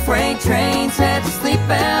of old freight trains, had to sleep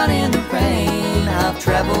out in the rain. I've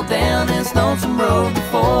traveled down this lonesome road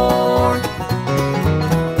before.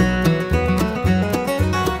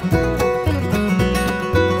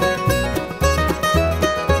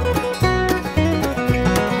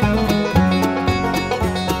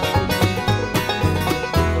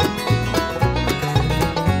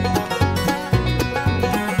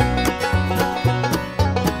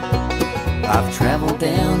 I've traveled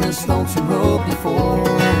down this lonesome road before.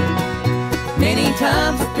 Many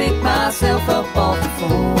times I've picked myself up off the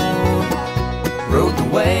floor. Rode the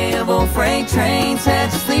way of old freight trains,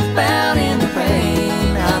 had to sleep out in the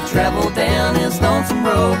rain. I've traveled down this lonesome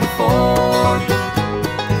road before.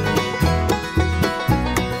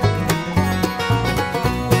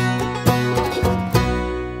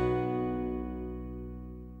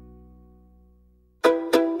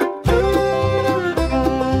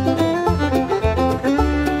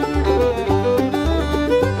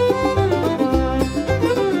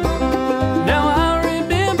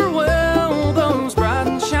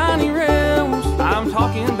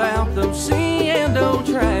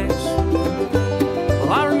 Tracks.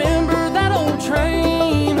 Well, I remember that old train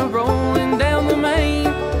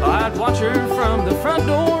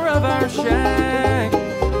shack.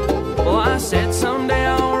 Well, I said someday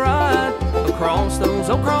I'll ride across those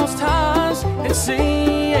old cross ties and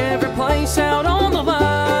see every place out on the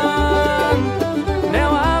line.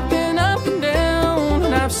 Now I've been up and down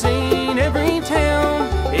and I've seen every town.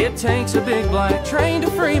 It takes a big black train to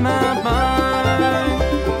free my mind.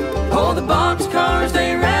 Oh, the boxcars,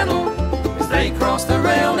 they rattle as they cross the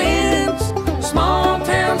rail ends. Small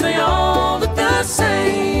towns, they all look the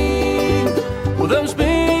same. Well, those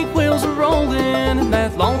big wheels are rolling and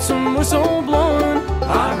that lonesome whistle blowing.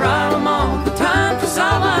 I ride them all the time 'cause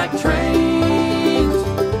I like trains.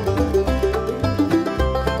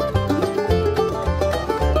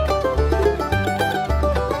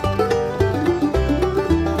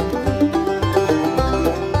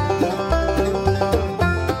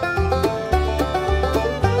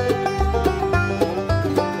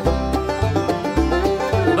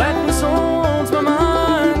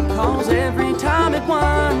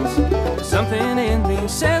 Something in me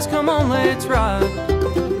says, come on, let's ride.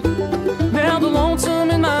 Now the lonesome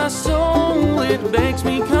in my soul, it begs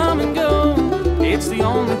me, come and go. It's the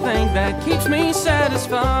only thing that keeps me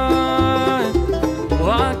satisfied.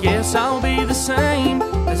 Well, I guess I'll be the same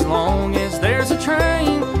as long as there's a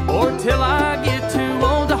train, or till I get too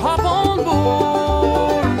old to hop on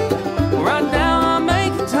board. Right now I'm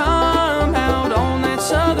making time out on that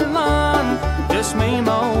southern line, just me,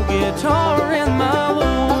 my old guitar, and my Lord.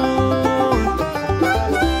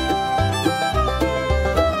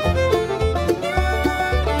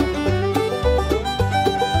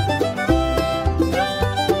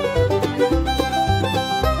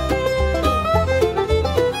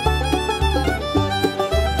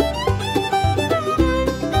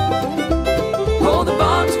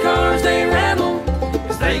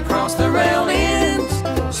 Cross the rail ends.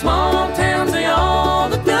 Small towns, they all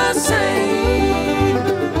look the same.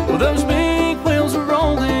 Well, those big wheels are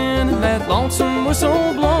rolling and that lonesome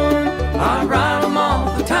whistle blowing. I ride them all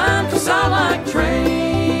the time 'cause I like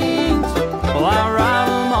trains. Well, I ride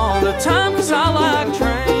them all the time 'cause I like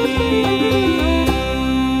trains.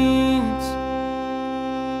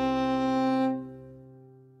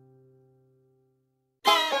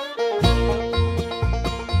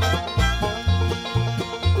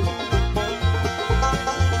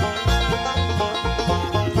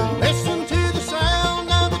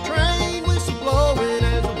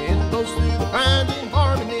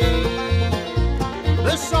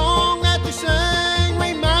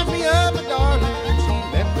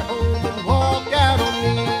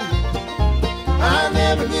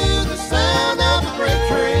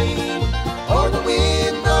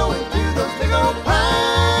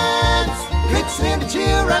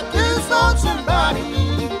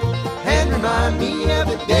 Somebody and remind me of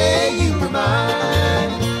the day you were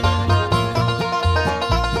mine.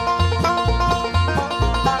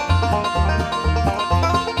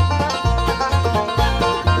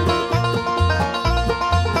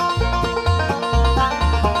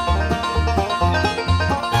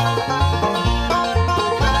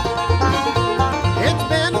 It's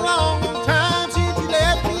been a long time since you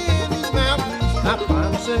left me in these mountains. I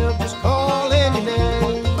find myself just calling your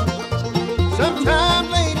name. Sometime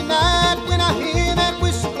late at night when I hear that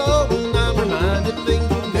whistle blowing, I'm reminded things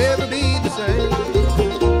will never be the same.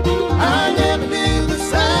 I never knew the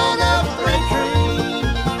sound of a freight train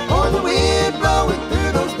or the wind blowing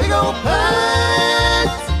through those big old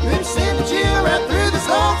pines. Could send a chill right through this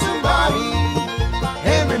lonesome body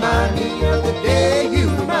and remind me of the day you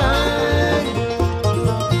were mine.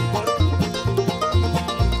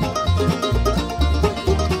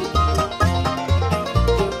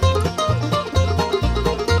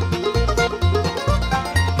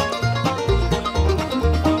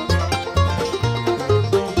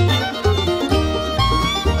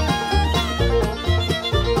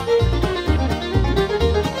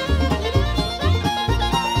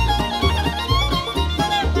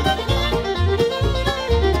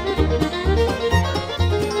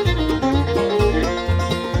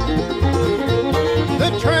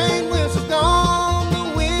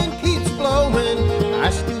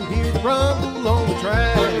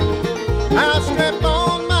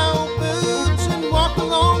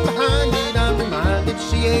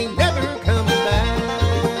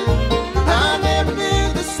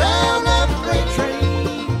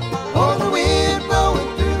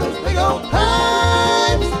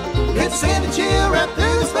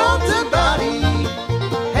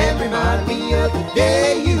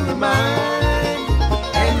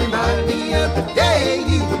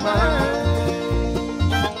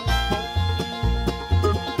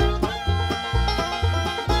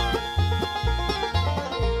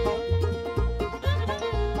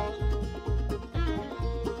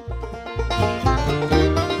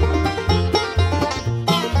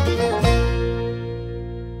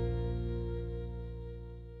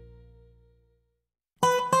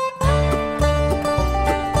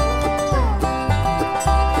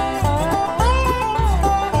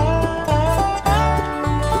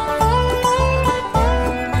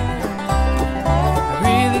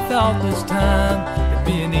 thought this time it'd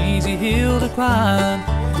be an easy hill to climb,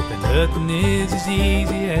 but nothing is as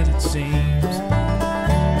easy as it seems.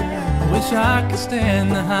 Wish I could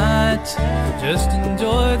stand the heights, just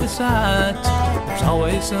enjoy the sights. There's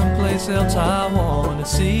always someplace else I wanna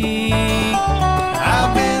see.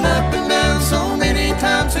 I've been up and down so many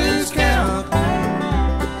times, who's counting?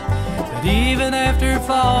 But even after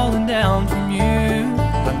falling down from you,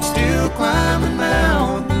 I'm still climbing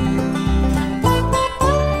mountains.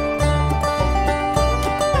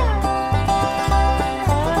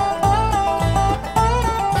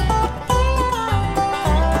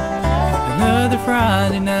 Another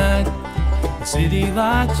Friday night, the city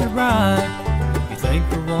lights are bright. You think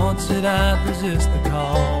for once that I'd resist the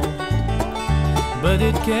call, but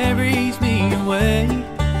it carries me away,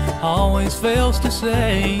 always fails to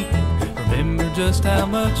say, remember just how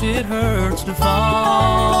much it hurts to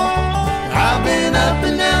fall. I've been up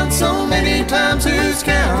and down so many times, who's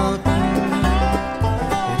counting?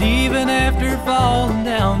 But even after falling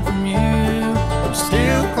down from you, I'm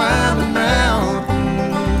still climbing mountains.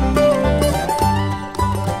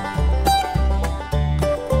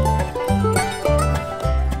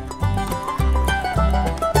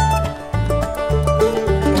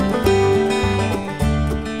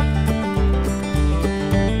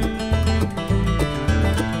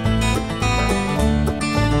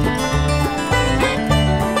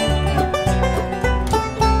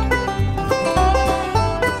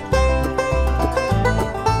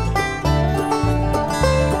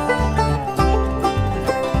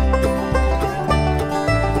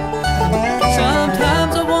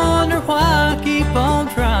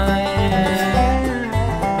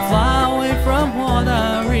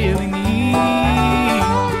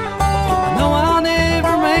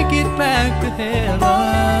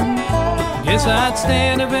 guess I'd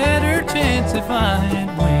stand a better chance if I had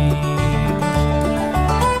wings.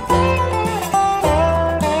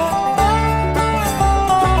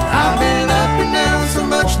 I've been up and down so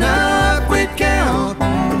much now I quit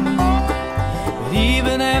counting. But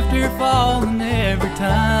even after falling every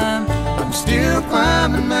time, I'm still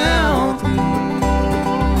climbing mountains.